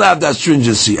both have that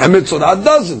stringency, and mitzvah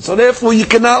doesn't. So therefore, you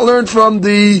cannot learn from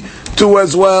the two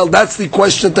as well. That's the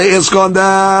question they ask on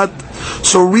that.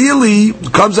 So really,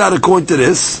 it comes out according to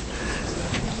this.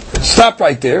 Stop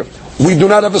right there. We do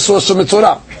not have a source of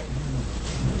mitzvah.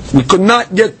 We could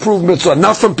not yet prove mitzvah,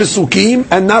 not from Pesukim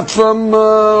and not from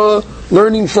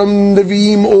learning from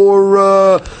Nevi'im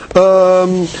or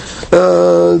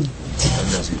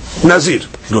Nazir.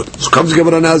 Good. So comes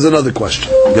Gemara and has another question.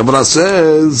 Gemara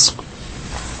says,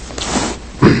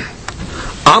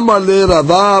 Amar le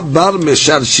Rava bar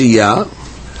Mesharshiya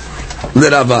le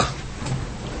Rava.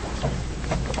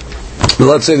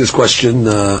 Let's say this question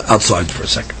outside for a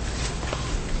second.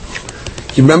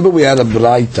 You remember we had a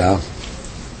Braita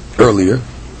earlier,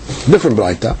 different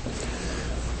Braita.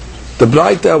 The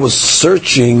Braita was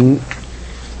searching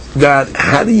that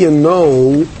how do you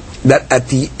know that at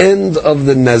the end of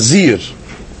the Nazir,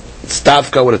 it's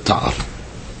tafka with a tar,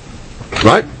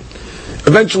 right?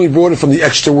 Eventually we brought it from the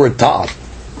extra word tar,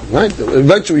 right?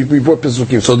 Eventually we brought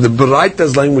Pesukim. So the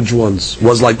Braita's language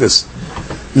was like this: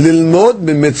 Lilmod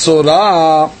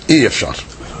b'mitzorah iyefshar.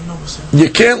 You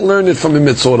can't learn it from a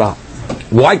mitzorah.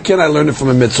 Why can't I learn it from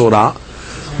a mitzorah?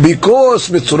 Because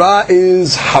mitzorah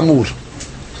is hamur.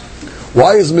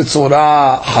 Why is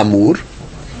mitzorah hamur?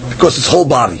 Because it's whole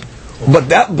body. But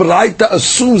that Braita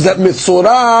assumes that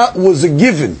mitzorah was a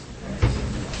given.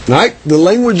 Right? The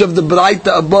language of the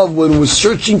Braita above, when it was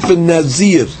searching for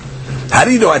Nazir, how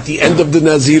do you know at the end of the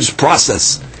Nazir's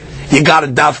process, you got to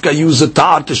dafka use a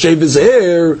tar to shave his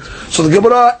hair? So the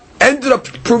Gemara ended up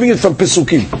proving it from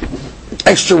Pesukim.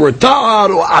 Extra word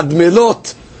tar or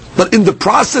admelot. But in the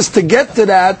process to get to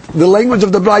that, the language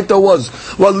of the Braita was,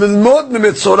 well, lilmod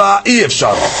mitzorah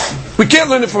iyefshar. We can't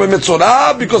learn it from a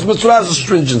mitzorah because mitzorah has a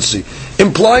stringency.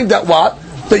 Implying that what?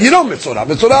 That you know mitzorah.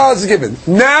 Mitzorah is given.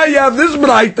 Now you have this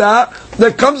Braita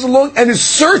that comes along and is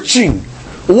searching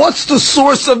what's the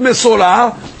source of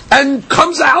mitzorah, and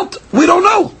comes out, we don't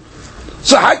know.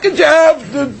 So how could you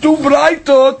have the two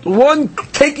Braitot, one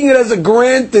taking it as a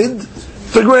granted,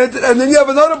 and then you have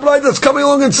another Braita that's coming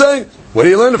along and saying, where do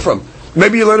you learn it from?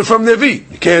 Maybe you learn it from Nevi.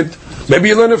 You can't. Maybe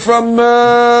you learn it from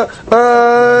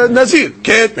Nazir.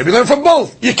 Can't. Maybe you learn it from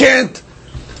both. You can't.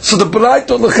 So the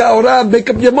Braita l'chaora, make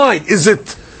up your mind. Is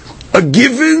it a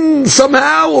given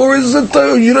somehow, or is it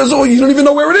you don't even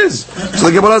know where it is? So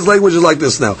the Gemara's language is like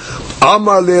this now.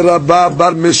 Amar le Rava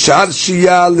bar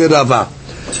Mesharshiya le Rava.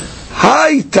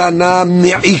 Haytana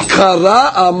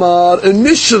mi'ikara amar.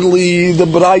 Initially, the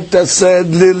Braita said,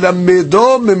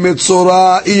 "Lilamedo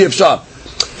mitzorah iyefshar."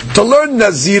 To learn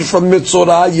Nazir from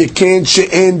Mitzorah, you can't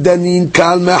she'en danin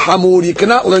kal mehamur. You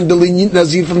cannot learn the lenient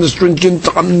Nazir from the stringent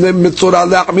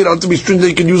Mitzorah. La'amir, to be stringent,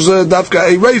 you can use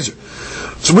dafka, a razor.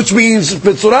 So which means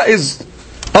Mitzorah is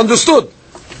understood.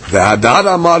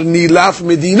 V'hadar amar nilaf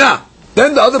medina.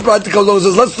 Then the other practical law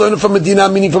says, let's learn it from Medina,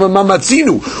 meaning from a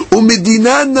mamatzinu.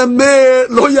 Umedina nameh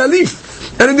lo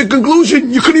yalif. And in the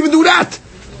conclusion, you couldn't even do that.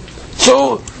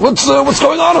 So what's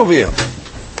going on over here?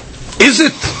 Is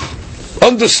it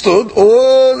understood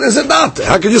or is it not?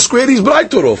 How can you square these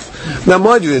braitot off? Now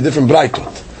mind you, they're different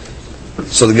braitot.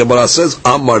 So the Gemara says,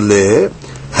 Amar le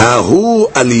hahu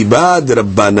alibad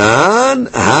rabbanan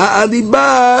ha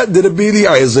alibad Rabbi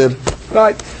Eliezer.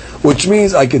 Right? Which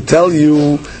means I could tell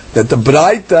you that the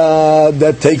braita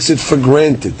that takes it for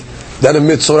granted that a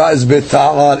mitzorah is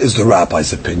beta'ar is the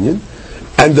rabbi's opinion,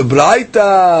 and the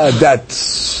braita that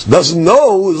doesn't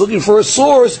know, is looking for a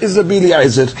source, is Rabbi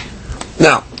Eliezer.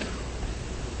 Now,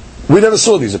 we never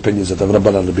saw these opinions of the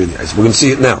Rabbanan and Rabbi Eliezer. We're going to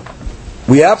see it now.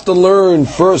 We have to learn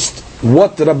first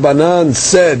what the Rabbanan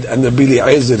said and the Rabbi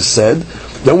Eliezer said,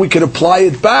 then we can apply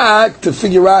it back to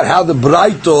figure out how the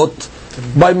braitot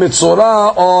by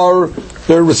mitzorah are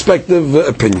their respective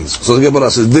opinions. So the Gemara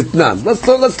says, Ditnan.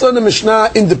 Let's learn the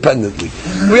Mishnah independently.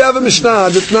 We have a Mishnah,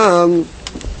 Ditnan.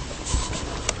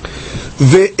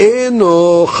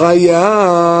 Ve'eno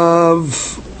chayav.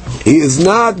 He is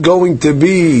not going to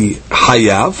be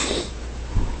chayav.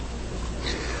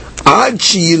 Ad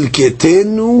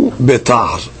sheyilketenu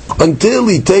betar. Until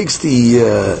he takes the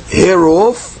hair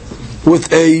off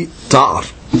with a tar.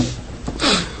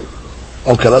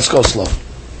 Okay, let's go slow.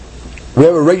 We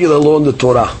have a regular law in the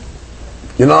Torah.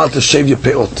 You're not allowed to shave your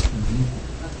peot.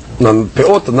 Now,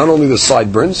 peot are not only the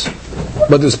sideburns,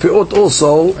 but there's peot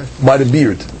also by the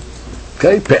beard.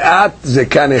 Okay? Pe'at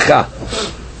zekanecha.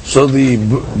 So the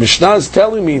Mishnah is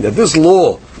telling me that this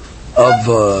law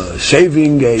of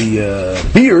shaving a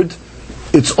beard,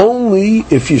 it's only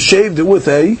if you shaved it with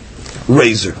a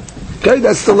razor. Okay?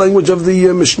 That's the language of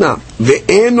the Mishnah.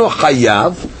 Ve'eno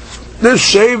chayav. The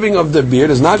shaving of the beard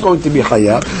is not going to be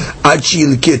chayav.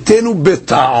 Achil ketenu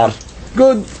betar.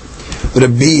 Good.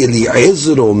 Rabbi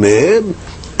Eliezer omer,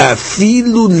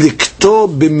 afilu likto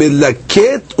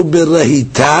b'melaket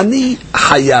u'berahitani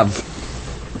chayav.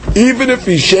 Even if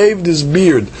he shaved his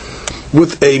beard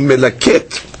with a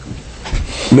melaket.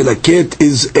 Melaket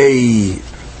is a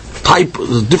type,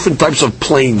 different types of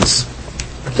planes.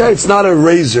 Okay, it's not a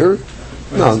razor.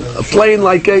 No, a plane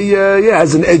like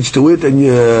has an edge to it, and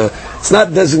it's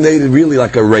not designated really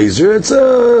like a razor. It's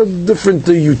a different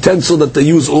utensil that they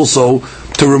use also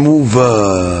to remove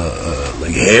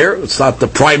like hair. It's not the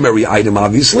primary item,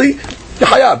 obviously.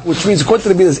 Hayat, which means according to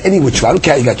the Bible, any which way. I don't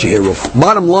care how you got your hair off.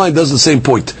 Bottom line does the same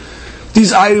point.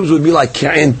 These items would be like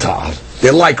ka'entar.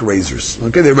 They're like razors.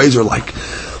 Okay, they're razor-like.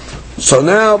 So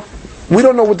now we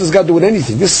don't know what this got to do with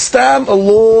anything. This is stam a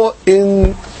law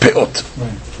in peot.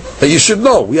 Right. That you should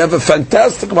know. We have a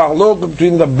fantastic ma'alok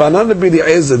between the Rabbanan and Rabbi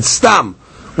Eliezer and stam.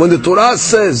 When the Torah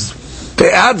says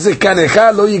pe'at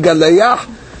zekanecha lo yigalayach,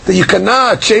 that you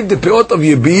cannot shave the peot of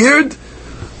your beard,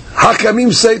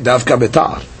 Hakamim say davka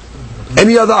betar.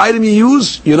 Any other item you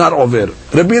use, you're not over.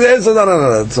 Rabbi Eliezer,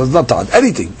 no, it's not tar.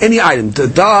 Anything, any item,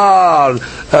 tar,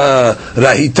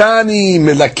 rahitani,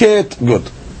 melaket,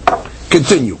 good.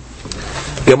 Continue.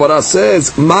 Gemara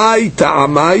says, "My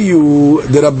ta'amayu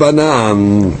de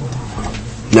Rabbanan."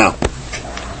 Now,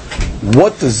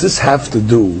 what does this have to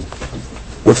do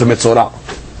with the Mitzorah?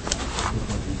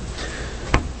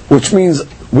 Which means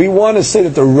we want to say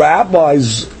that the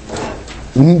rabbis,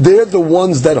 they're the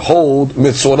ones that hold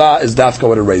Mitzorah is dafka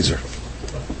with a razor.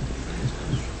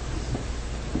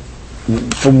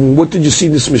 From what did you see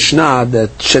in this Mishnah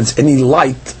that sheds any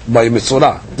light by a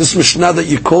Mitzorah? This Mishnah that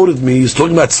you quoted me is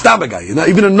talking about Stabagay, not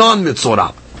even a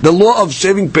non-Mitzorah. The law of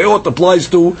shaving peot applies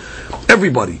to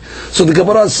everybody. So the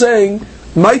Gemara is saying,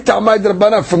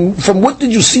 from what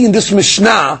did you see in this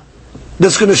Mishnah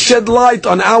that's going to shed light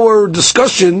on our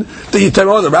discussion that you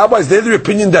tell the rabbis, they're the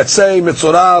opinion that say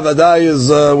Mitzorah Vaday is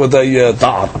with a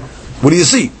ta'ar. What do you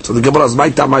see? So the Gemara is,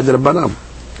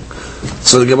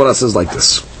 so the Gemara says like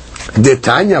this.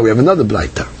 Detanya, we have another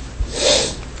braita.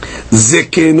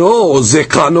 Zekano,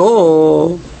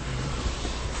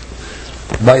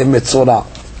 by a Mitzorah.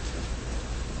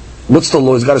 What's the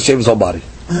law? He's got to shave his whole body.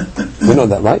 We know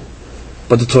that, right?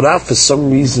 But the Torah, for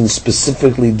some reason,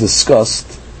 specifically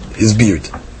discussed his beard.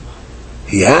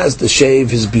 He has to shave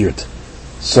his beard.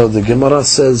 So the Gemara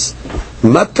says,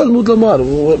 "Mat Talmud Lamar."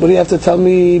 What do you have to tell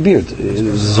me? Beard.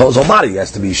 His whole body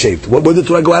has to be shaved. What did the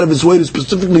Torah go out of its way to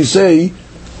specifically say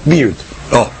beard?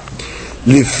 Oh,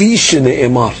 Lefi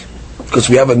shene'emar. Because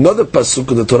we have another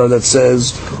pasuk in the Torah that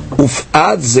says,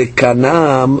 Uf'ad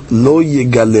zekanam lo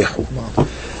yigalehu.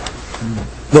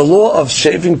 The law of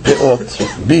shaving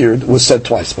peot, beard, was said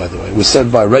twice, by the way. It was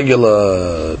said by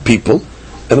regular people,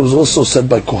 and it was also said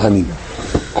by Kohanim.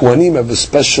 Kohanim have a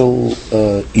special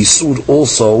isur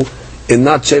also in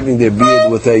not shaving their beard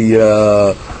with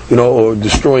a, or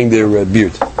destroying their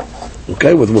beard.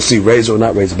 Okay, we'll see razor or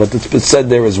not razor, but it's been said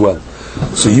there as well.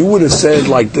 So you would have said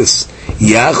like this: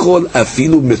 Yachol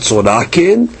afilu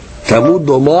mitzorakin tamud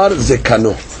domar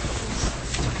zekano.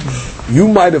 You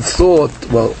might have thought,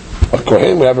 well, a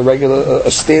kohen would have a regular,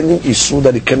 a standing issue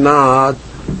that he cannot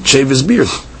shave his beard.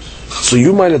 So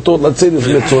you might have thought, let's say this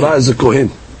mitzorah is a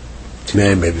kohen.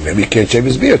 Maybe he can't shave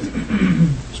his beard.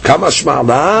 Kamash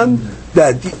ma'lan,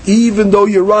 that even though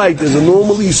you're right, there's a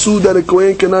normal issue that a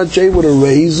kohen cannot shave with a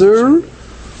razor.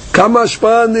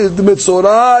 Kamashpan is the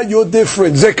mitzorah, you're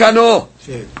different. Zekano.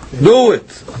 Do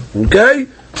it. Okay?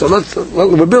 So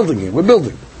we're building here. We're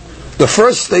building. The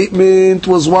first statement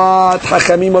was what?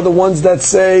 Hachamim are the ones that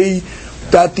say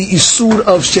that the isur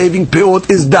of shaving peot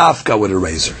is dafka with a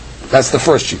razor. That's the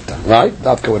first shita, right?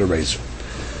 Dafka with a razor.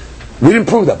 We didn't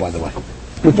prove that, by the way.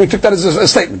 We took that as a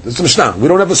statement. It's a Mishnah. We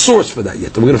don't have a source for that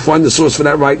yet. We're going to find the source for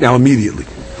that right now, immediately.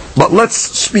 But let's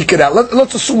speak it out.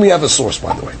 Let's assume we have a source,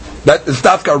 by the way. That is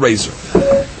dafka razor.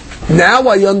 Now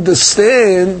I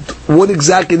understand what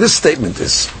exactly this statement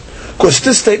is. Because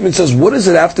this statement says, what does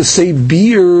it have to say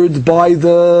beard by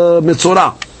the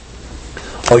mitzorah?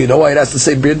 Oh, you know why it has to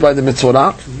say beard by the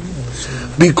mitzorah?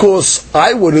 Because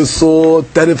I would have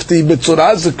thought that if the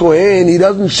mitzorah is a kohen, he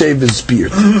doesn't shave his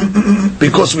beard.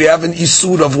 Because we have an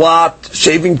isur of what?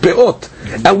 Shaving peot.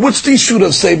 And what's the isur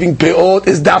of shaving peot?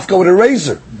 Is dafka with a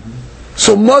razor.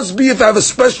 So must be, if I have a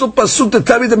special pasuk to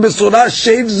tell me the mitzorah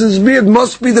shaves his beard,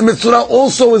 must be the mitzorah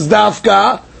also is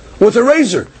dafka with a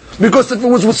razor. Because if it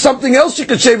was with something else you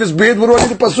could shave his beard, what do I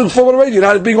need the pasuk for already? You're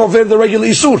not being over the regular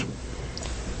isur.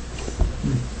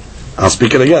 I'll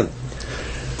speak it again.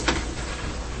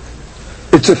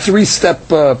 It's a three-step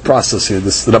process here,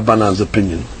 this Rabbanan's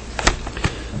opinion.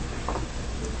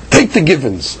 Take the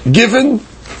givens. Given,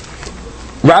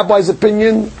 Rabbi's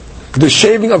opinion, the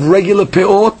shaving of regular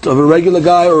peot, of a regular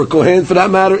guy or a kohen for that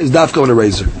matter, is dafka with a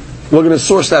razor. We're going to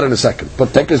source that in a second.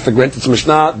 But take this for granted, it's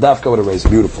Mishnah, dafka with a razor.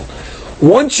 Beautiful.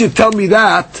 Once you tell me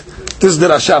that, this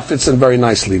Rasha fits in very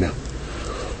nicely now.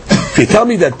 If you tell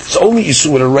me that it's only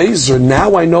issue with a razor,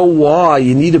 now I know why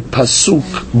you need a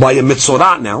pasuk by a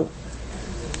mitzorah now,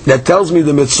 that tells me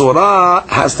the mitzorah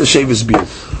has to shave his beard.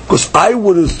 Because I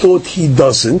would have thought he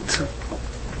doesn't,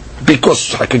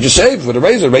 because I could just shave with a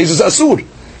razor. Razor's asur.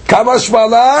 Kamash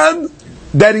malan,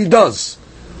 that he does.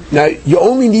 Now, you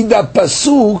only need that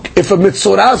pasuk if a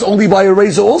mitzorah is only by a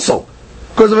razor also.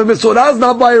 Because if a mitzorah is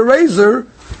not by a razor,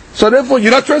 so therefore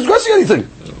you're not transgressing anything.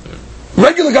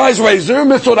 Regular guy's razor,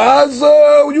 mitzorah's,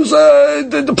 use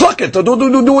the pluck it, or do a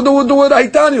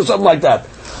haitani or something like that.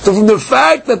 So from the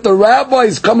fact that the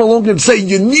rabbis come along and say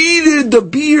you needed the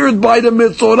beard by the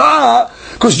mitzorah,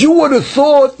 because you would have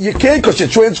thought you can't because you're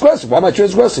transgressing. Why am I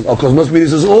transgressing? Oh, because must be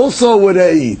this is also with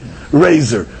a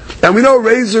razor. And we know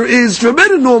razor is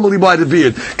forbidden normally by the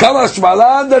beard. Kamash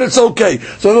malan, that it's okay.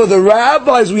 So no, the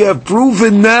rabbis we have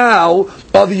proven now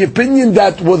are the opinion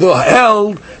that were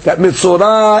held that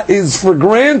mitzorah is for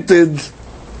granted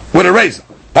with a razor.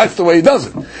 That's the way he does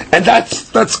it. And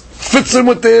that's fits in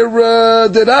with their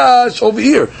derash over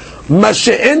here.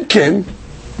 Mashe'enken,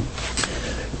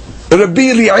 Rabbi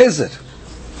Eliezer.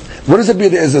 What does Rabbi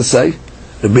Eliezer say?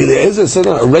 Rabbi Eliezer said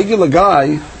a regular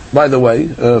guy, by the way,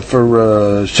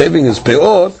 for shaving his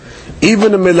peor,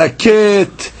 even a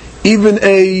melaket, even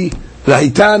a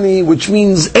rahitani, which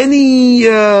means any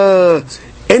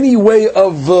way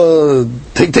of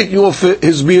taking off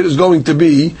his beard is going to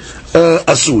be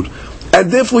asur. And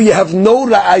therefore you have no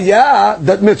ra'ayah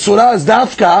that mitzorah is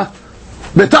dafka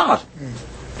betar.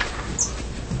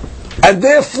 And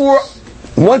therefore,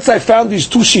 once I found these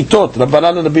two shitot,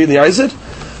 Rabbanan and Rabbi Eliezer,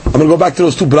 I'm going to go back to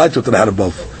those two braitot that I had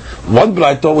above. One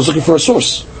braito was looking for a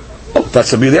source. Oh,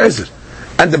 that's Rabbi Eliezer.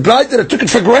 And the braito that took it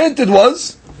for granted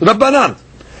was Rabbanan.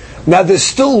 Now there's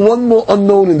still one more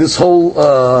unknown in this whole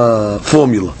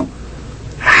formula.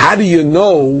 How do you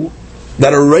know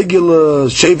that a regular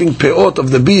shaving peot of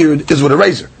the beard is with a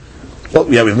razor? Well,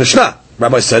 we have Mishnah.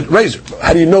 Rabbi said razor.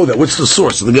 How do you know that? What's the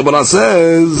source? The Gemara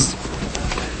says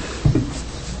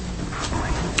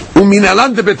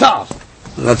Uminalan de betar.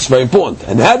 That's very important.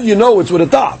 And how do you know it's with a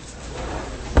tar?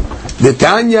 The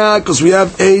Tanya, because we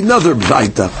have another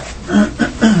braita.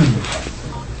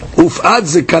 Uf'ad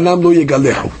zekanam lo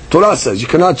yegalehu. Torah says you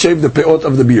cannot shave the peot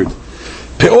of the beard.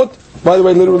 Peot By the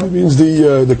way, literally means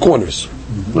the corners,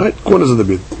 right? Corners of the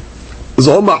beard. There's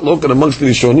a whole mahlok amongst the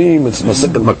Rishonim, it's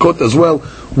Masechet Makot as well.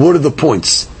 What are the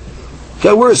points?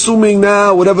 Okay, we're assuming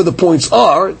now whatever the points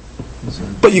are,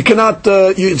 but you cannot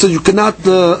shave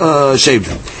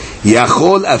them.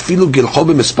 Yachol afilu gilcho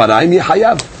b'misparayim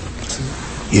yehayav.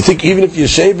 You think even if you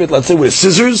shave it, let's say with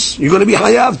scissors, you're going to be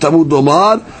hayav? Tamud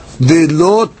domar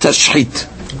velo tashchit.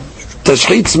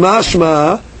 Tashchit's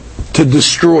mashma to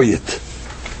destroy it.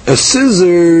 A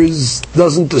scissors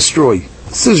doesn't destroy.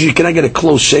 Scissors, you cannot get a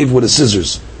close shave with a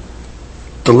scissors.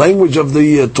 The language of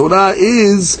the Torah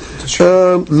is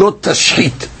lo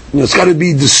tashchit. It's got to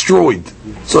be destroyed.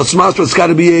 So it's mashma, it's got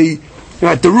to be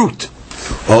at the root.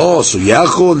 Oh, so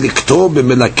yachol likto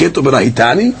b'melaket o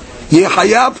b'rahitani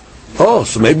yehayav. Oh,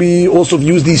 so maybe also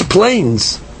use these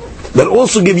planes that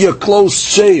also give you a close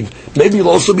shave. Maybe you'll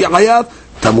also be hayav.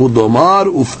 Tamud omar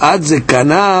uf'ad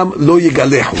zekanam lo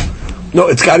yigalehu. No,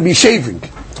 it's got to be shaving.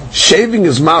 Shaving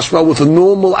is mashma with a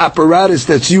normal apparatus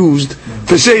that's used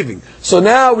for shaving. So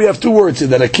now we have two words here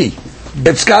that are key.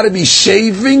 It's got to be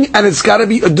shaving and it's got to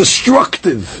be a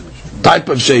destructive type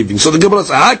of shaving. So the Gemara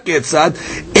says, "Haketzad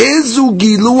ezu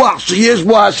giluach sheyesh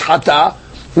bo hashchata."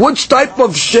 Which type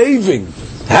of shaving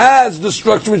has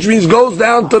destruction, which means goes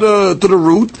down to the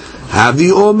root?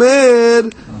 Havi omer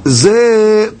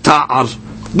ze ta'ar.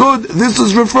 Good. This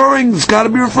is referring. It's got to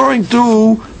be referring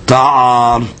to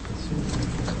ta'ar.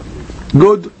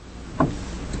 Good.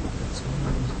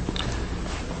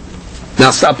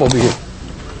 Now stop over here.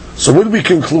 So what do we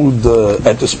conclude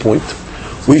at this point?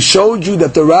 We showed you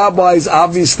that the rabbis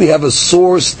obviously have a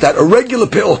source that a regular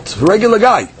peot, a regular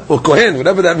guy, or kohen,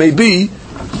 whatever that may be,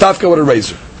 tafka with a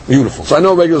razor. Beautiful. So I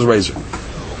know a regular razor.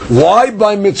 Why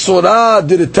by mitzorah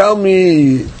did it tell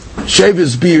me shave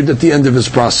his beard at the end of his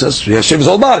process? Yeah, shave his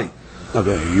whole body.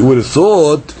 Okay, you would have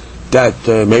thought that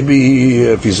maybe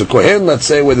if he's a kohen, let's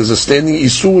say, where there's a standing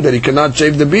issue that he cannot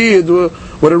shave the beard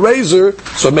with a razor,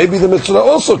 so maybe the mitzvah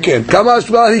also can.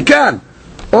 Kamashma, he can.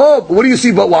 Oh, what do you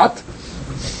see but what?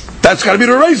 That's got to be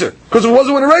the razor. Because if it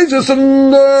wasn't with a razor,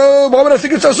 then why would I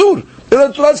think it's asur?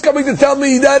 That's coming to tell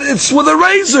me that it's with a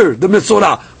razor, the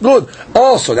mitzvah. Good.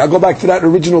 Also, now go back to that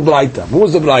original braita. What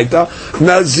was the braita?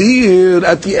 Nazir,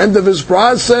 at the end of his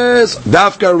process,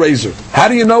 dafka razor. How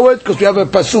do you know it? Because we have a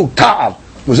pasuk, ta'ar.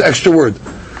 It was an extra word.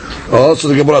 Oh, so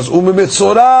the Gemara says,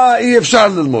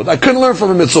 I couldn't learn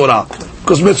from a mitzorah.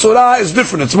 Because mitzorah is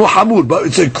different. It's more hamud. But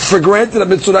it's for granted that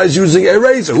mitzorah is using a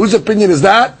razor. Whose opinion is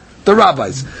that? The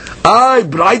rabbis.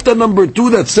 Braita number 2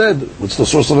 that said, what's the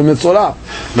source of a mitzorah?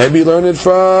 Maybe learn it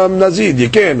from Nazir. You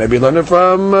can. Maybe learn it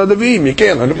from Levim. You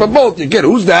can. Learn it from both. You can.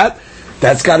 Who's that?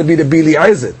 That's got to be the Bili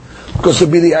Ezer. Because the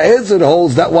Bili Ezer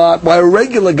holds that by a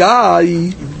regular guy,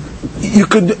 you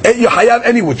hayav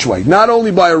any which way, not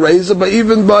only by a razor, but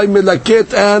even by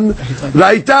milaket and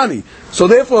raitani. So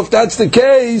therefore, if that's the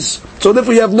case, so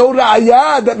therefore you have no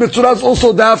ra'ayah that mitzvah is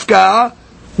also dafka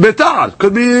betar.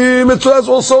 Could be mitzvah is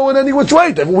also in any which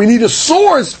way. Therefore, we need a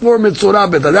source for mitzvah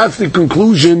betar. That's the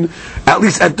conclusion, at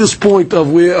least at this point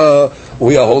of we are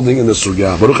holding in the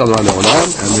sugya. Baruch Adonai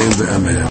Le'olam, and